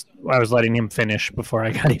 I was letting him finish before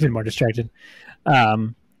I got even more distracted.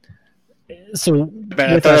 So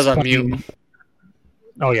I thought I was on mute.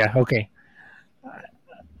 Oh yeah, okay.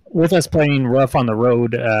 With us playing rough on the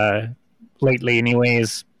road lately,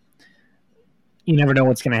 anyways. You never know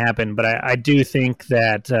what's going to happen, but I do think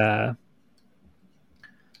that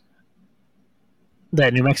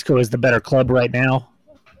that New Mexico is the better club right now.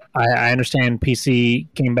 I understand PC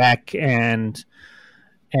came back and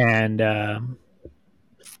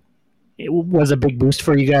it was a big boost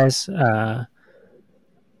for you guys,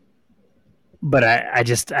 but I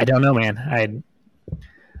don't know, man.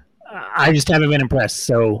 I just haven't been impressed.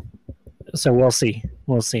 So we'll see.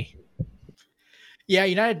 Yeah,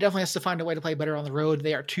 United definitely has to find a way to play better on the road.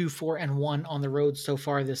 They are 2-4-1 on the road so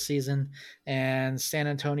far this season, and San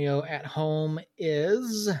Antonio at home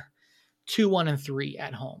is 2-1-3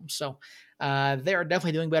 at home. So they are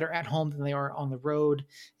definitely doing better at home than they are on the road.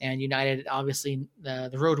 And United, obviously, the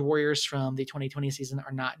Road Warriors from the 2020 season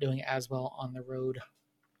are not doing as well on the road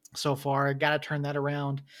so far. Got to turn that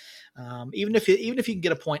around. Even if you can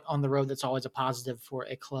get a point on the road, that's always a positive for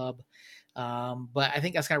a club. But I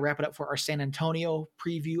think that's going to wrap it up for our San Antonio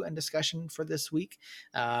preview and discussion for this week.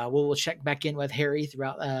 We'll check back in with Harry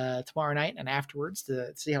throughout tomorrow night and afterwards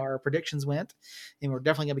to see how our predictions went. And we're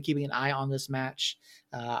definitely going to be keeping an eye on this match.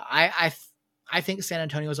 I think San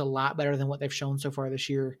Antonio is a lot better than what they've shown so far this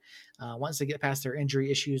year. Once they get past their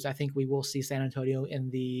injury issues, I think we will see San Antonio in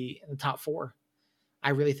the top 4.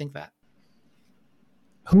 I really think that.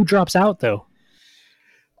 Who drops out though?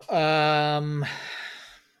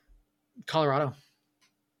 Colorado.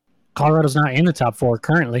 Colorado's not in the top 4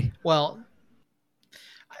 currently. Well,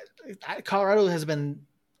 Colorado's one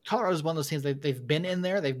of those teams they've been in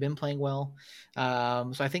there. They've been playing well.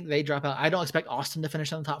 So I think they drop out. I don't expect Austin to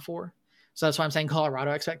finish in the top 4. So that's why I'm saying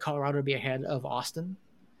Colorado. I expect Colorado to be ahead of Austin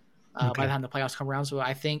by the time the playoffs come around. So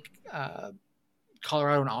I think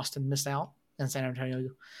Colorado and Austin miss out, and San Antonio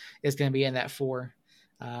is going to be in that 4.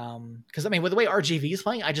 Because with the way RGV is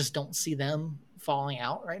playing, I just don't see them falling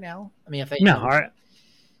out right now. If they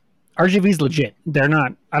RGV's legit. They're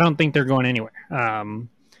not. I don't think they're going anywhere.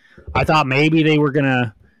 I thought maybe they were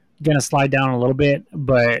gonna slide down a little bit,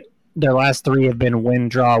 but their last 3 have been win,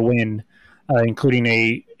 draw, win, including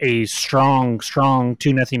a strong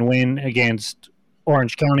 2-0 win against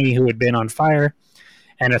Orange County, who had been on fire,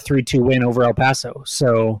 and a 3-2 win over El Paso.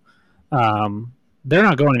 So they're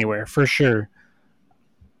not going anywhere for sure.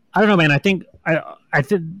 I don't know, man. I think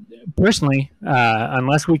personally,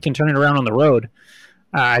 unless we can turn it around on the road,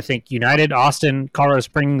 I think United, Austin, Colorado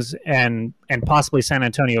Springs, and possibly San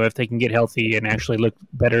Antonio, if they can get healthy and actually look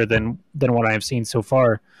better than what I have seen so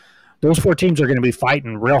far, those 4 teams are going to be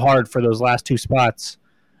fighting real hard for those last 2 spots.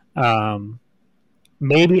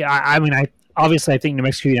 Maybe I obviously I think New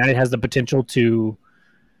Mexico United has the potential to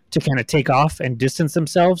kind of take off and distance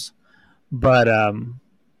themselves, but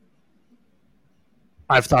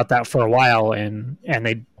I've thought that for a while, and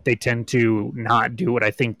they tend to not do what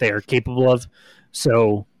I think they are capable of.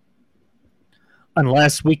 So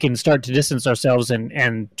unless we can start to distance ourselves,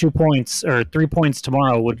 and 2 points or 3 points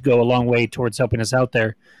tomorrow would go a long way towards helping us out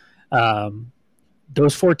there.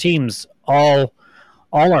 Those 4 teams all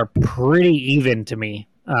are pretty even to me.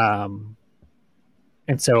 And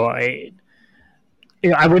so I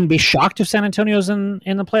wouldn't be shocked if San Antonio's in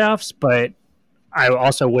the playoffs, but I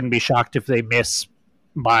also wouldn't be shocked if they miss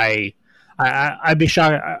by. I'd be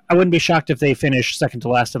shocked. I wouldn't be shocked if they finish second to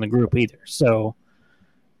last in the group either. So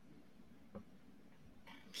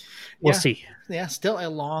we'll see. Yeah, still a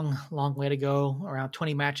long way to go. Around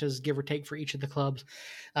 20 matches, give or take, for each of the clubs.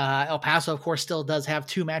 El Paso, of course, still does have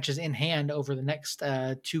 2 matches in hand over the next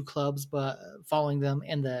 2 clubs, but following them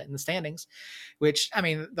in the standings. Which,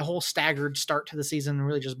 the whole staggered start to the season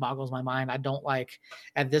really just boggles my mind. I don't like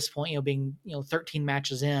at this point, being 13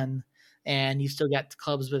 matches in, and you still got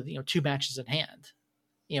clubs with 2 matches in hand.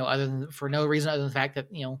 Other than for no reason other than the fact that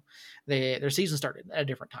their season started at a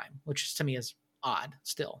different time, which to me is odd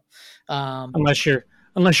still. Unless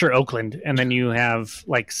you're Oakland, and then you have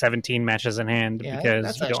like 17 matches in hand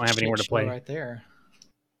because you don't have anywhere to play right there.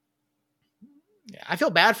 Yeah, I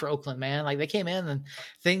feel bad for Oakland, man. Like, they came in and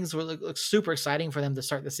things were look super exciting for them to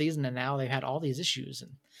start the season, and now they've had all these issues,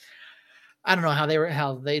 and I don't know how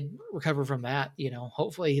they recover from that.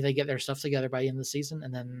 Hopefully they get their stuff together by the end of the season,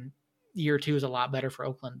 and then year 2 is a lot better for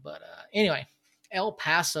Oakland. But anyway, El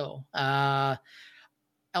Paso.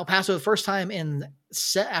 El Paso, first time in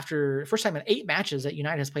 8 matches that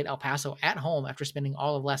United has played El Paso at home after spending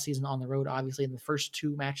all of last season on the road. Obviously, in the first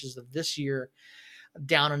 2 matches of this year,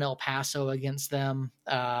 down in El Paso against them.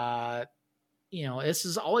 This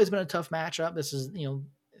has always been a tough matchup. This is,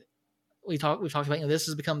 we've talked about, this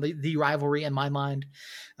has become the rivalry in my mind,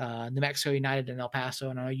 New Mexico United and El Paso.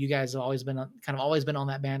 And I know you guys have always been on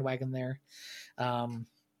that bandwagon there.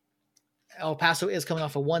 El Paso is coming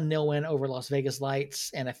off a 1-0 win over Las Vegas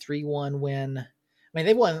Lights and a 3-1 win.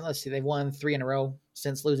 They've won 3 in a row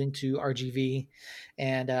since losing to RGV.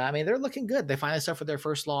 And they're looking good. They finally suffered their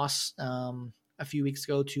first loss a few weeks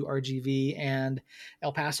ago to RGV, and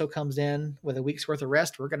El Paso comes in with a week's worth of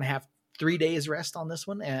rest. We're going to have 3 days rest on this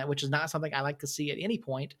one, which is not something I like to see at any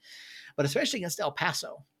point, but especially against El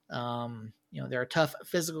Paso. They're a tough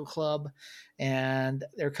physical club, and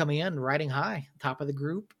they're coming in riding high, top of the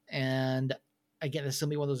group. And again, this is gonna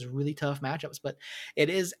be one of those really tough matchups, but it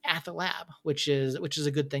is at the Lab, which is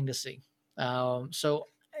a good thing to see. So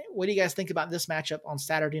what do you guys think about this matchup on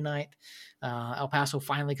Saturday night? El Paso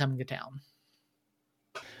finally coming to town.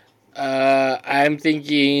 I'm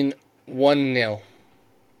thinking 1-0.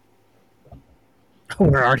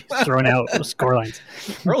 We're already throwing out scorelines.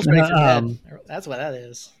 Earl's ready for bed. That's what that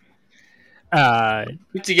is. To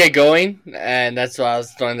get going, and that's why I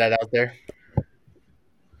was throwing that out there.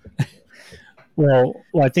 Well,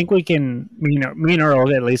 I think we can. Me and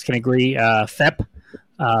Earl at least can agree. FEP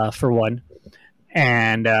for one,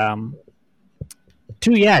 and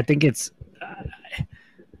two. Yeah, I think it's.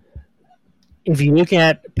 If you look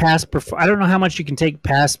at past, I don't know how much you can take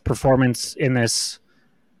past performance in this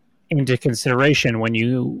into consideration when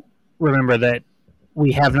you remember that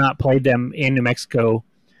we have not played them in New Mexico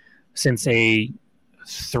since a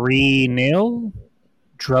 3-0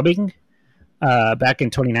 drubbing back in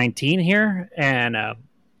 2019 here, and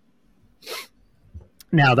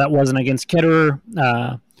now that wasn't against Ketterer.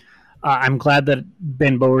 I'm glad that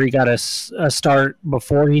Ben Bowery got a start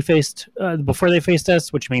before they faced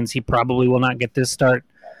us, which means he probably will not get this start.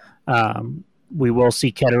 We will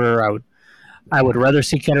see Ketterer. I would rather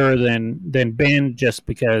see Ketterer than Ben, just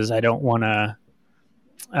because I don't want to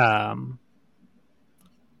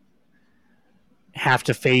have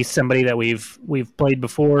to face somebody that we've played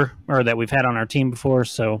before or that we've had on our team before.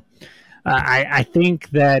 So I think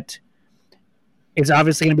that it's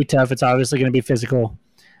obviously going to be tough. It's obviously going to be physical.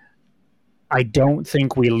 I don't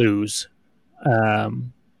think we lose.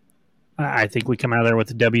 I think we come out of there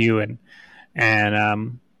with a W, and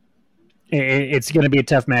it's going to be a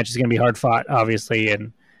tough match. It's going to be hard fought, obviously,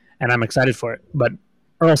 and I'm excited for it. But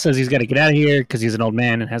Earl says he's got to get out of here because he's an old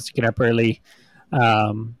man and has to get up early.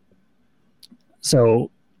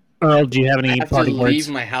 So, Earl, do you have any parting words? I have to leave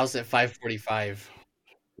my house at 5:45.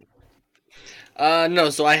 No,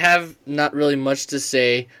 so I have not really much to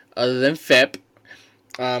say other than FEP.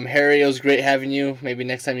 Harry, it was great having you. Maybe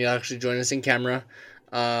next time you'll actually join us in camera.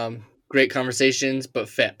 Great conversations, but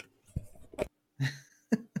FEP.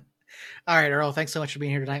 All right, Earl, thanks so much for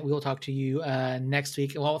being here tonight. We will talk to you next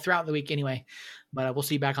week. Well, throughout the week anyway, but we'll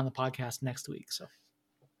see you back on the podcast next week. So,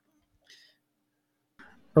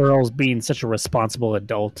 Earl's being such a responsible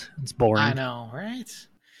adult. It's boring. I know, right?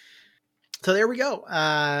 So there we go.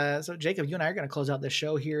 So Jacob, you and I are going to close out this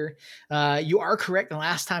show here. You are correct. The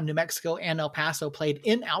last time New Mexico and El Paso played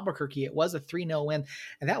in Albuquerque, it was a 3-0 win,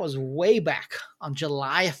 and that was way back on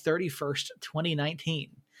July 31st,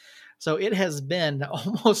 2019. So it has been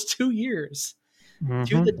almost 2 years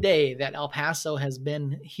to the day that El Paso has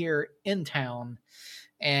been here in town.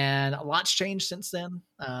 And a lot's changed since then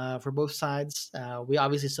for both sides. We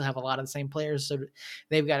obviously still have a lot of the same players. So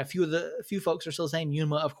they've got a few folks are still the same.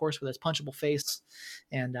 Yuma, of course, with his punchable face.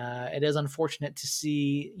 And it is unfortunate to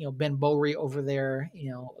see, Ben Bowery over there.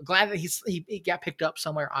 Glad that he got picked up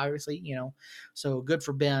somewhere, obviously, So good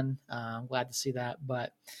for Ben. I'm glad to see that.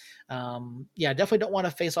 But yeah, definitely don't want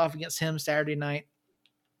to face off against him Saturday night.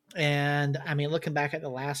 And I mean, looking back at the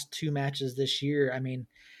last two matches this year, I mean,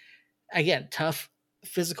 again, tough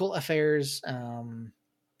physical affairs.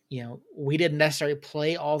 We didn't necessarily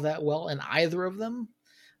play all that well in either of them,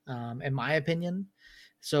 in my opinion.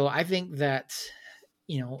 So I think that,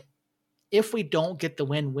 if we don't get the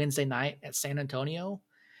win Wednesday night at San Antonio,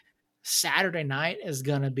 Saturday night is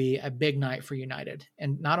going to be a big night for United.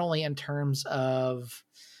 And not only in terms of,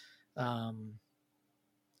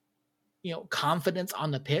 confidence on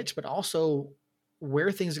the pitch, but also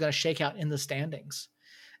where things are going to shake out in the standings.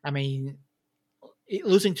 I mean,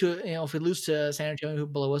 losing to, if we lose to San Antonio, who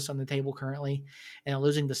below us on the table currently, and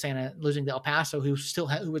losing to El Paso, who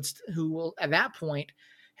will at that point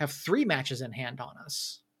have 3 matches in hand on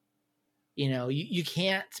us. You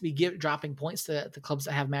can't be dropping points to the clubs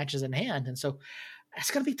that have matches in hand, and so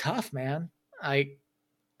that's going to be tough, man.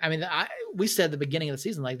 We said at the beginning of the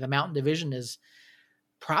season, like, the Mountain Division is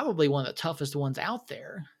probably one of the toughest ones out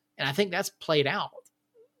there, and I think that's played out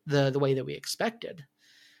the way that we expected.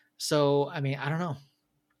 So, I mean, I don't know.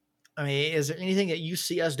 I mean, is there anything that you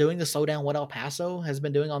see us doing to slow down what El Paso has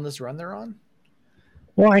been doing on this run they're on?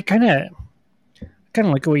 Well, I kind of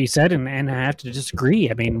like what you said, and I have to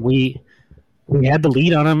disagree. I mean, we had the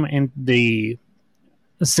lead on them in the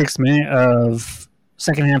 6th minute of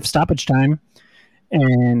second half stoppage time,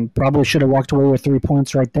 and probably should have walked away with 3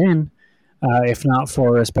 points right then, if not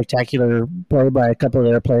for a spectacular play by a couple of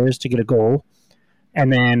their players to get a goal.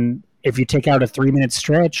 And then if you take out a 3-minute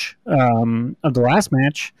stretch of the last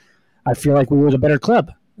match, I feel like we were the better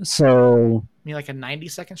club. So, you mean like a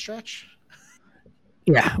 90-second stretch?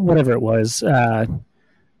 Yeah, whatever it was.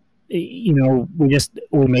 We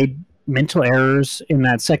made mental errors in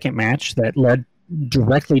that second match that led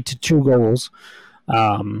directly to 2 goals.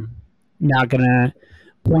 Not going to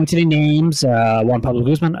point to any names, Juan Pablo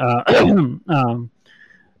Guzman,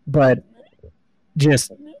 but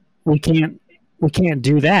just we can't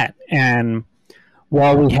do that. And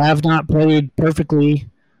while we have not played perfectly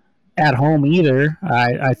at home either,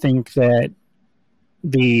 I think that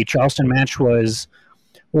the Charleston match was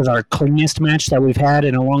our cleanest match that we've had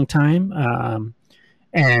in a long time.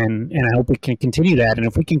 And I hope we can continue that. And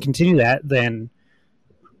if we can continue that, then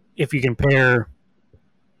if you compare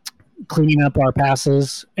cleaning up our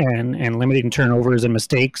passes and limiting turnovers and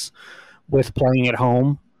mistakes with playing at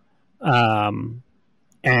home, and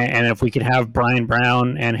if we could have Brian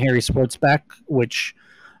Brown and Harry Sports back, which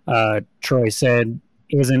Troy said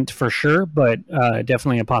isn't for sure, but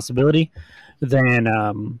definitely a possibility, then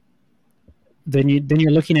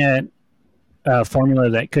you're looking at a formula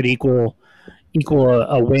that could equal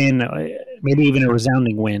a win, maybe even a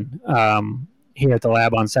resounding win here at the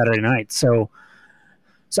Lab on Saturday night. So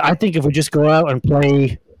I think if we just go out and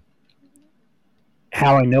play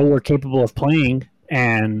how I know we're capable of playing,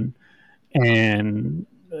 and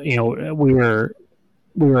you know, we were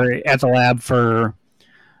at the Lab for,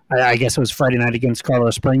 I guess it was Friday night against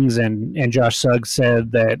Colorado Springs, and Josh Suggs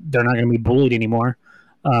said that they're not going to be bullied anymore.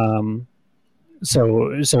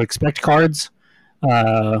 So expect cards,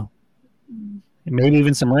 maybe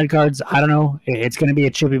even some red cards. I don't know. It's going to be a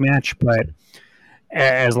chippy match, but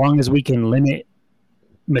as long as we can limit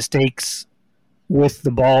mistakes with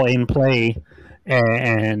the ball in play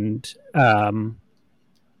and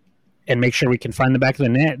make sure we can find the back of the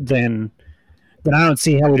net, then I don't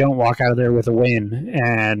see how we don't walk out of there with a win.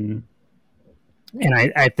 And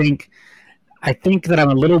I think that I'm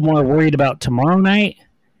a little more worried about tomorrow night,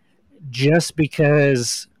 just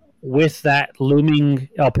because with that looming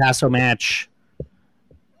El Paso match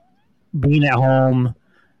being at home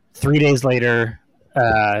 3 days later,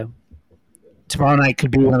 tomorrow night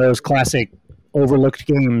could be one of those classic overlooked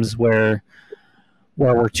games where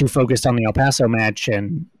we're too focused on the El Paso match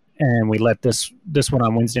and we let this one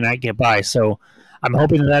on Wednesday night get by. So I'm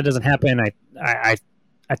hoping that doesn't happen. I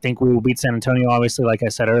think we will beat San Antonio, obviously, like I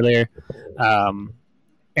said earlier.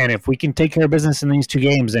 And if we can take care of business in these 2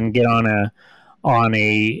 games and get on a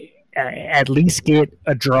at least get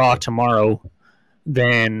a draw tomorrow,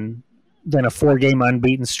 then a 4-game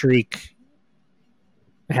unbeaten streak,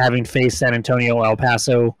 having faced San Antonio, El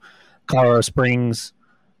Paso, Colorado Springs,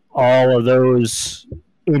 all of those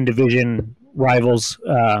in-division rivals,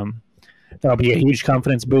 that'll be a huge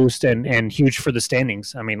confidence boost and huge for the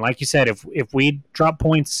standings. I mean, like you said, if we drop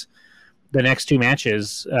points the next 2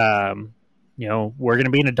 matches, you know, we're going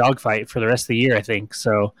to be in a dogfight for the rest of the year, I think.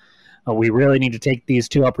 So we really need to take these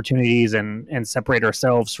 2 opportunities and separate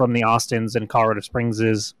ourselves from the Austins and Colorado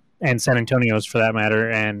Springses and San Antonios, for that matter.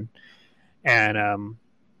 And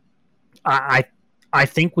I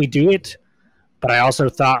think we do it, but I also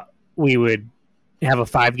thought we would have a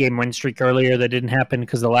 5-game win streak earlier. That didn't happen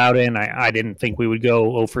because of the Loudon. I didn't think we would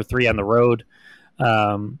go 0-for-3 on the road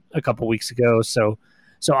a couple weeks ago. So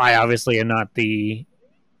I obviously am not the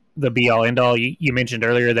be-all, end-all. You mentioned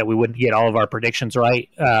earlier that we wouldn't get all of our predictions right.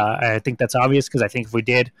 I think that's obvious, because I think if we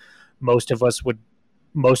did, most of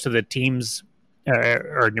the teams,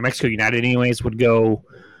 or New Mexico United anyways, would go,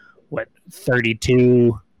 30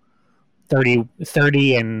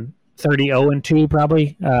 and 30-0-2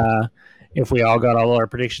 probably, if we all got all our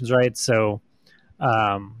predictions right. So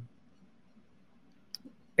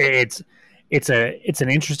it's an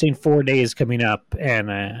interesting 4 days coming up, and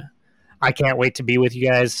I can't wait to be with you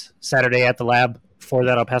guys Saturday at the Lab for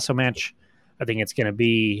that El Paso match. I think it's going to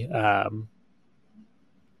be an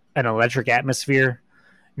electric atmosphere,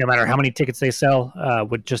 no matter how many tickets they sell.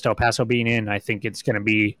 With just El Paso being in, I think it's going to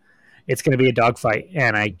be a dogfight,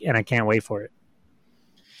 and I can't wait for it.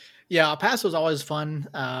 Yeah, El Paso is always fun.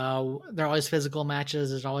 They're always physical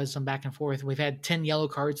matches. There's always some back and forth. We've had 10 yellow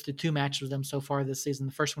cards through 2 matches with them so far this season.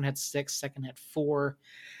 The first one had 6, second had 4.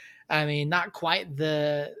 I mean, not quite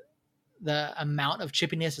the amount of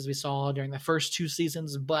chippiness as we saw during the first 2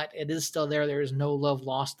 seasons, but it is still there. There is no love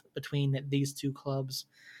lost between these 2 clubs.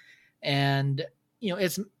 And, you know,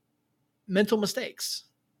 it's mental mistakes.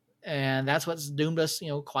 And that's what's doomed us, you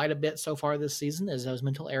know, quite a bit so far this season, is those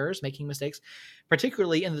mental errors, making mistakes,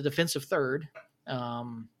 particularly in the defensive third,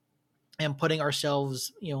 and putting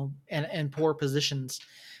ourselves, you know, in poor positions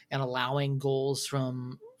and allowing goals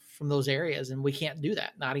from those areas. And we can't do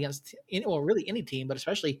that, not against really any team, but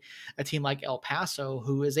especially a team like El Paso,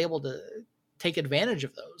 who is able to take advantage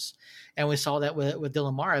of those. And we saw that with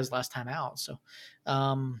Dylan Mares last time out. So it's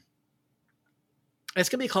going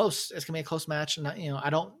to be close. It's going to be a close match. And, you know,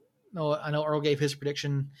 I don't I know Earl gave his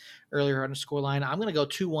prediction earlier on the scoreline. I'm going to go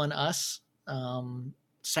 2-1 us.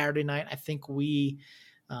 Saturday night, I think we,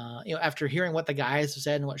 after hearing what the guys have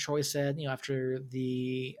said and what Troy said, after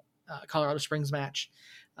the Colorado Springs match,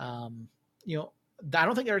 I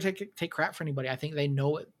don't think they're going to take crap for anybody. I think they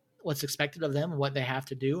know what's expected of them and what they have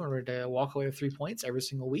to do in order to walk away with 3 points every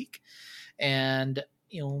single week. And,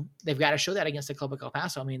 they've got to show that against the Club of El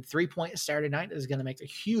Paso. I mean, 3 points Saturday night is going to make a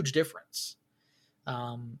huge difference.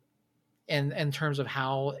 In terms of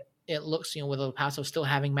how it looks, with El Paso still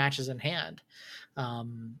having matches in hand,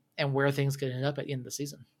 and where things could end up at the end of the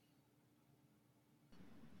season.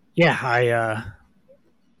 Yeah,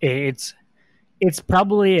 it's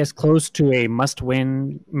probably as close to a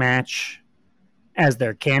must-win match as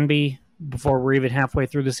there can be before we're even halfway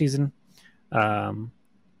through the season.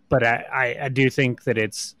 But I do think that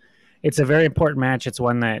it's a very important match. It's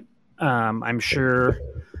one that I'm sure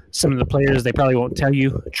some of the players, they probably won't tell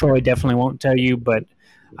you. Troy definitely won't tell you, but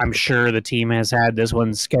I'm sure the team has had this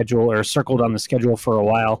one scheduled or circled on the schedule for a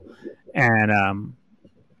while, and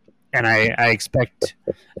I expect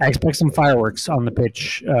some fireworks on the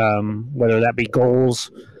pitch, whether that be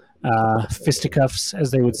goals, fisticuffs,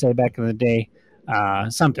 as they would say back in the day,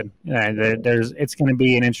 something. It's going to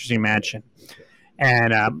be an interesting match,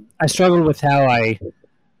 and I struggled with how I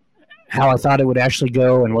thought it would actually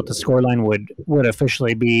go and what the scoreline would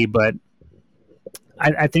officially be, but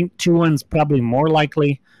I think 2-1's probably more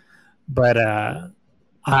likely, but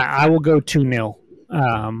I will go 2-0.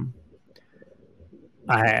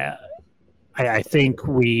 I think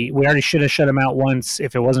we already should have shut him out once.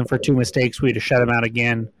 If it wasn't for 2 mistakes, we'd have shut him out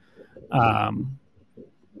again.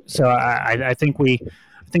 So I think we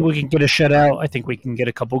can get a shutout. I think we can get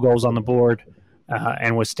a couple goals on the board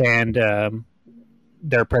and withstand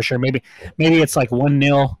their pressure. Maybe it's like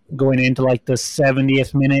 1-0 going into like the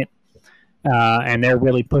 70th minute, and they're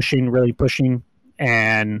really pushing,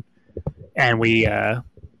 and we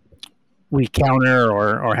counter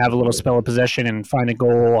or have a little spell of possession and find a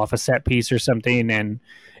goal off a set piece or something and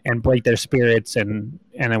break their spirits, and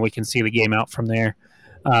then we can see the game out from there.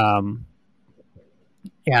 I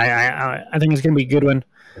think it's going to be a good one.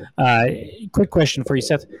 Quick question for you,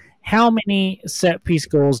 Seth. How many set piece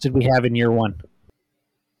goals did we have in year one?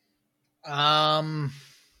 I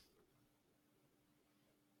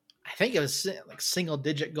think it was like single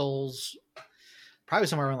digit goals, probably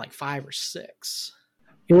somewhere around like 5 or 6.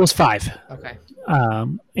 It was 5. Okay.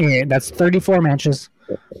 And that's 34 matches.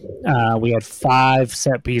 We had 5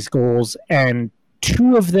 set piece goals, and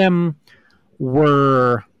 2 of them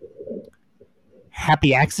were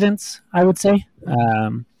happy accidents, I would say.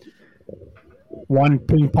 One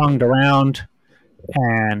ping-ponged around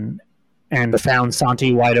and found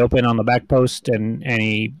Santi wide open on the back post, and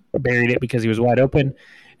he buried it because he was wide open.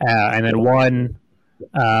 And then one,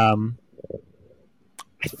 I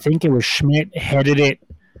think it was Schmidt, headed it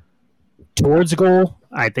towards goal.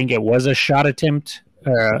 I think it was a shot attempt,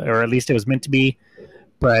 or at least it was meant to be.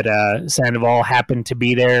 But Sandoval happened to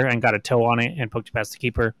be there and got a toe on it and poked it past the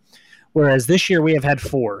keeper. Whereas this year we have had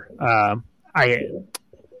 4.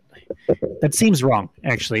 That seems wrong,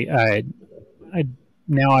 actually.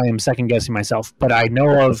 Now I am second guessing myself, but I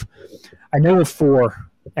know of 4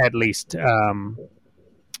 at least.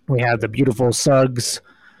 We have the beautiful Suggs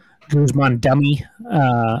Guzman dummy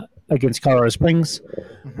against Colorado Springs.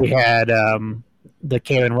 We had the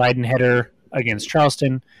Kalen Ryden header against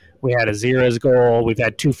Charleston. We had a Zira's goal. We've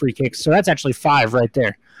had 2 free kicks, so that's actually 5 right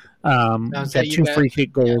there. We've had 2 free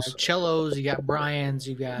kick goals. Cellos, you got Bryans,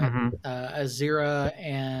 you got Azira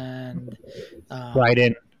and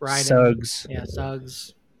Ryden. Suggs. Yeah,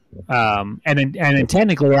 Suggs. And then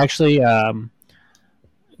technically, actually,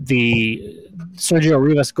 the Sergio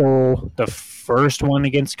Rivas goal, the first one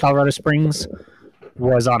against Colorado Springs,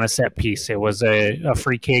 was on a set piece. It was a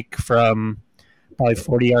free kick from probably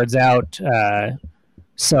 40 yards out.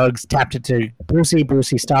 Suggs tapped it to Brucey.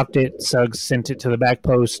 Brucey stopped it. Suggs sent it to the back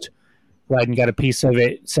post. Ryden got a piece of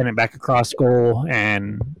it, sent it back across goal,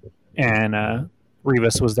 and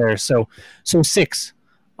Rivas was there. So 6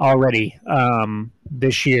 already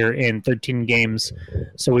this year in 13 games.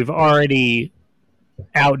 So we've already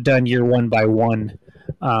outdone year 1 by 1.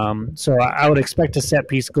 So I would expect a set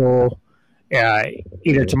piece goal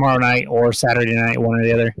either tomorrow night or Saturday night, one or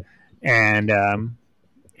the other.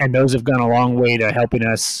 And those have gone a long way to helping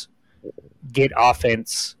us get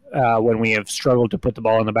offense when we have struggled to put the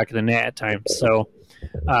ball in the back of the net at times. So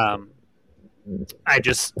I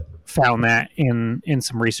just found that in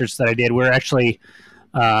some research that I did. We're actually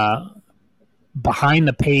behind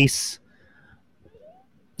the pace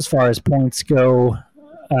as far as points go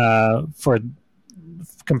for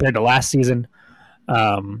compared to last season.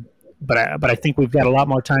 but I think we've got a lot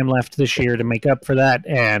more time left this year to make up for that,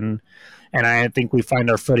 and I think we find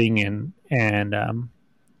our footing and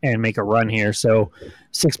make a run here. So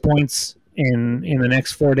 6 points in the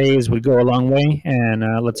next 4 days would go a long way, and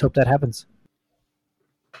let's hope that happens.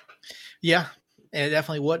 Yeah, it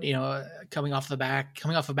definitely would. Coming off of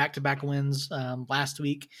back-to-back wins last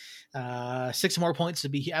week, 6 more points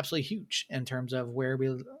would be absolutely huge in terms of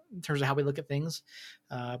how we look at things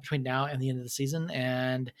between now and the end of the season.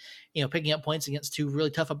 And picking up points against two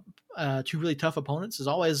really tough opponents is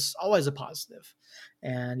always a positive.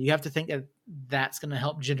 And you have to think that that's going to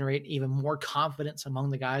help generate even more confidence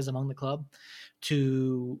among the guys, among the club,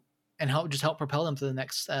 and help propel them to the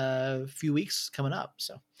next few weeks coming up.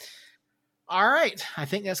 So. All right. I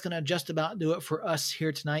think that's going to just about do it for us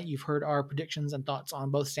here tonight. You've heard our predictions and thoughts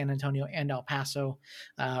on both San Antonio and El Paso.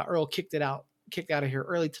 Earl kicked out of here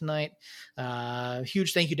early tonight.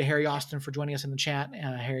 Huge thank you to Harry Austin for joining us in the chat.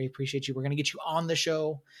 Harry, appreciate you. We're going to get you on the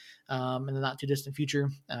show in the not too distant future.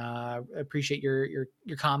 Appreciate your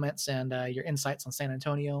comments and your insights on San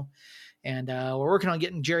Antonio. And we're working on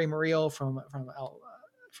getting Jerry Murillo from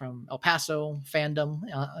El Paso fandom,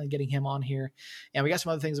 getting him on here. And we got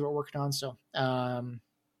some other things that we're working on. So,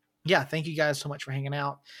 thank you guys so much for hanging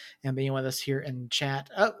out and being with us here in chat.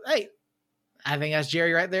 Oh, hey, I think that's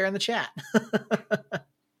Jerry right there in the chat.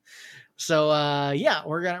 So,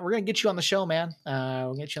 we're going to get you on the show, man.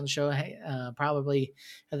 We'll get you on the show. Probably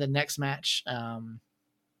at the next match.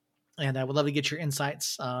 And I would love to get your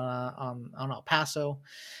insights on El Paso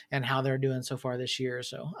and how they're doing so far this year.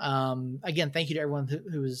 So, again, thank you to everyone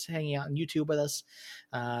who is hanging out on YouTube with us.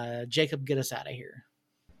 Jacob, get us out of here.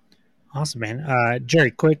 Awesome, man.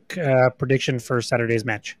 Jerry, quick prediction for Saturday's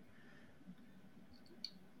match.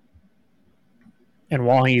 And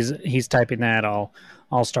while he's typing that,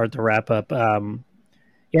 I'll start the wrap up.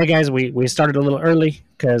 Guys, we started a little early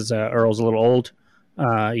because Earl's a little old,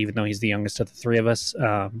 even though he's the youngest of the three of us.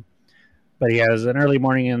 But he has an early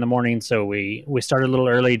morning in the morning, so we started a little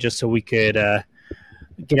early just so we could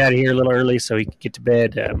get out of here a little early so he could get to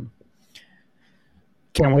bed.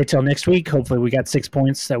 Can't wait till next week. Hopefully we got 6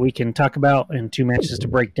 points that we can talk about and 2 matches to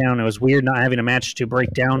break down. It was weird not having a match to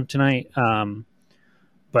break down tonight,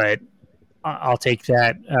 but I'll take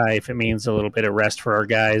that if it means a little bit of rest for our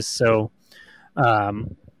guys. So,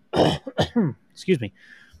 excuse me.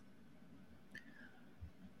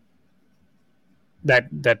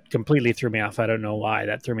 That completely threw me off. I don't know why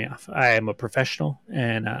that threw me off. I am a professional,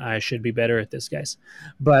 and I should be better at this, guys.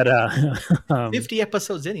 But 50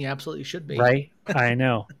 episodes in, you absolutely should be. Right? I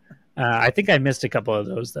know. I think I missed a couple of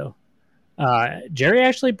those, though. Jerry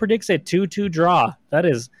actually predicts a 2-2 draw. That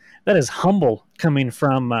is humble coming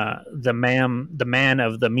from the man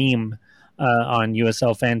of the meme on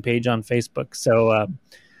USL fan page on Facebook. So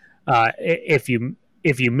if you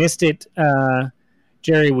missed it,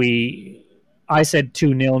 Jerry, I said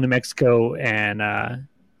 2-0 New Mexico, and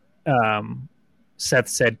Seth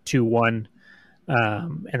said 2-1,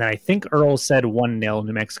 and I think Earl said 1-0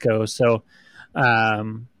 New Mexico. So I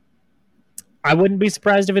wouldn't be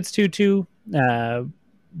surprised if it's 2-2,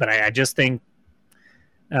 but I just think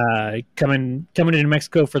coming to New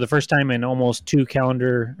Mexico for the first time in almost 2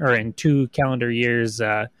 calendar years,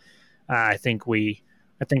 I think we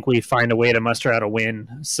find a way to muster out a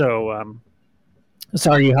win. So.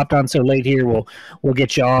 Sorry you hopped on so late here. We'll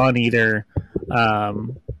get you on either.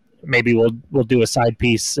 Maybe we'll do a side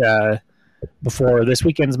piece before this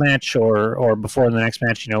weekend's match or before the next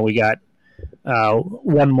match. We got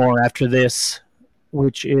one more after this,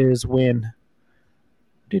 which is when.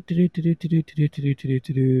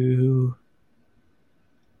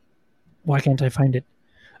 Why can't I find it?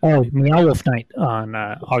 Oh, Meow Wolf Night on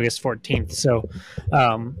August 14th. So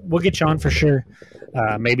we'll get you on for sure.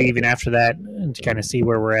 Maybe even after that to kind of see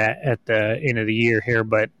where we're at the end of the year here.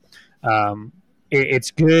 But it's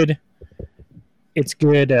good. It's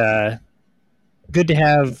good. Good to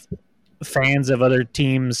have fans of other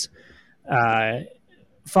teams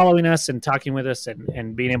following us and talking with us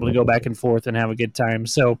and being able to go back and forth and have a good time.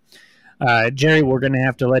 So, Jerry, we're going to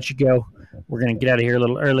have to let you go. We're going to get out of here a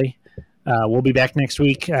little early. We'll be back next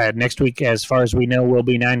week. Next week, as far as we know, will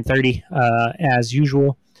be 9:30 as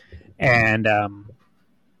usual, and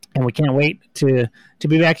we can't wait to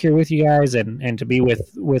be back here with you guys and to be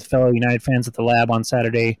with fellow United fans at the Lab on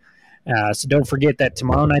Saturday. So don't forget that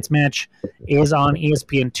tomorrow night's match is on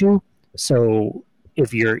ESPN2. So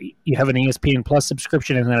if you have an ESPN Plus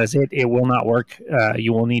subscription and that is it, it will not work.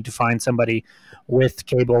 You will need to find somebody with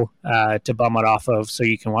cable to bum it off of so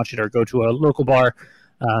you can watch it, or go to a local bar.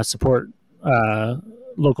 Support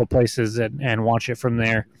local places and watch it from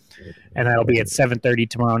there. And that'll be at 7:30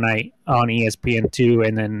 tomorrow night on ESPN2,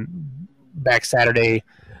 and then back Saturday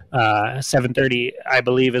 7:30, I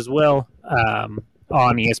believe, as well,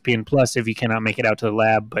 on ESPN Plus if you cannot make it out to the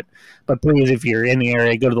lab. But please, if you're in the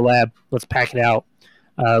area, go to the lab. Let's pack it out.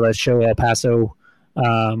 Let's show El Paso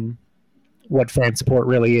what fan support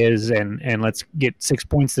really is, and let's get 6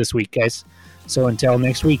 points this week, guys. So until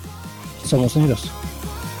next week, Somos Unidos.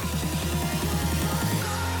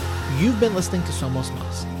 You've been listening to Somos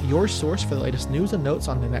Mas, your source for the latest news and notes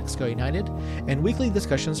on New Mexico United and weekly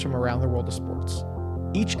discussions from around the world of sports.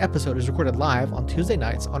 Each episode is recorded live on Tuesday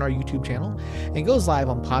nights on our YouTube channel and goes live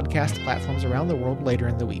on podcast platforms around the world later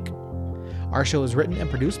in the week. Our show is written and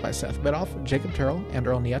produced by Seth Bidoff, Jacob Terrell, and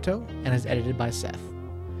Earl Nieto, and is edited by Seth.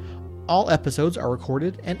 All episodes are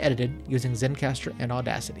recorded and edited using Zencastr and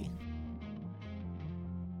Audacity.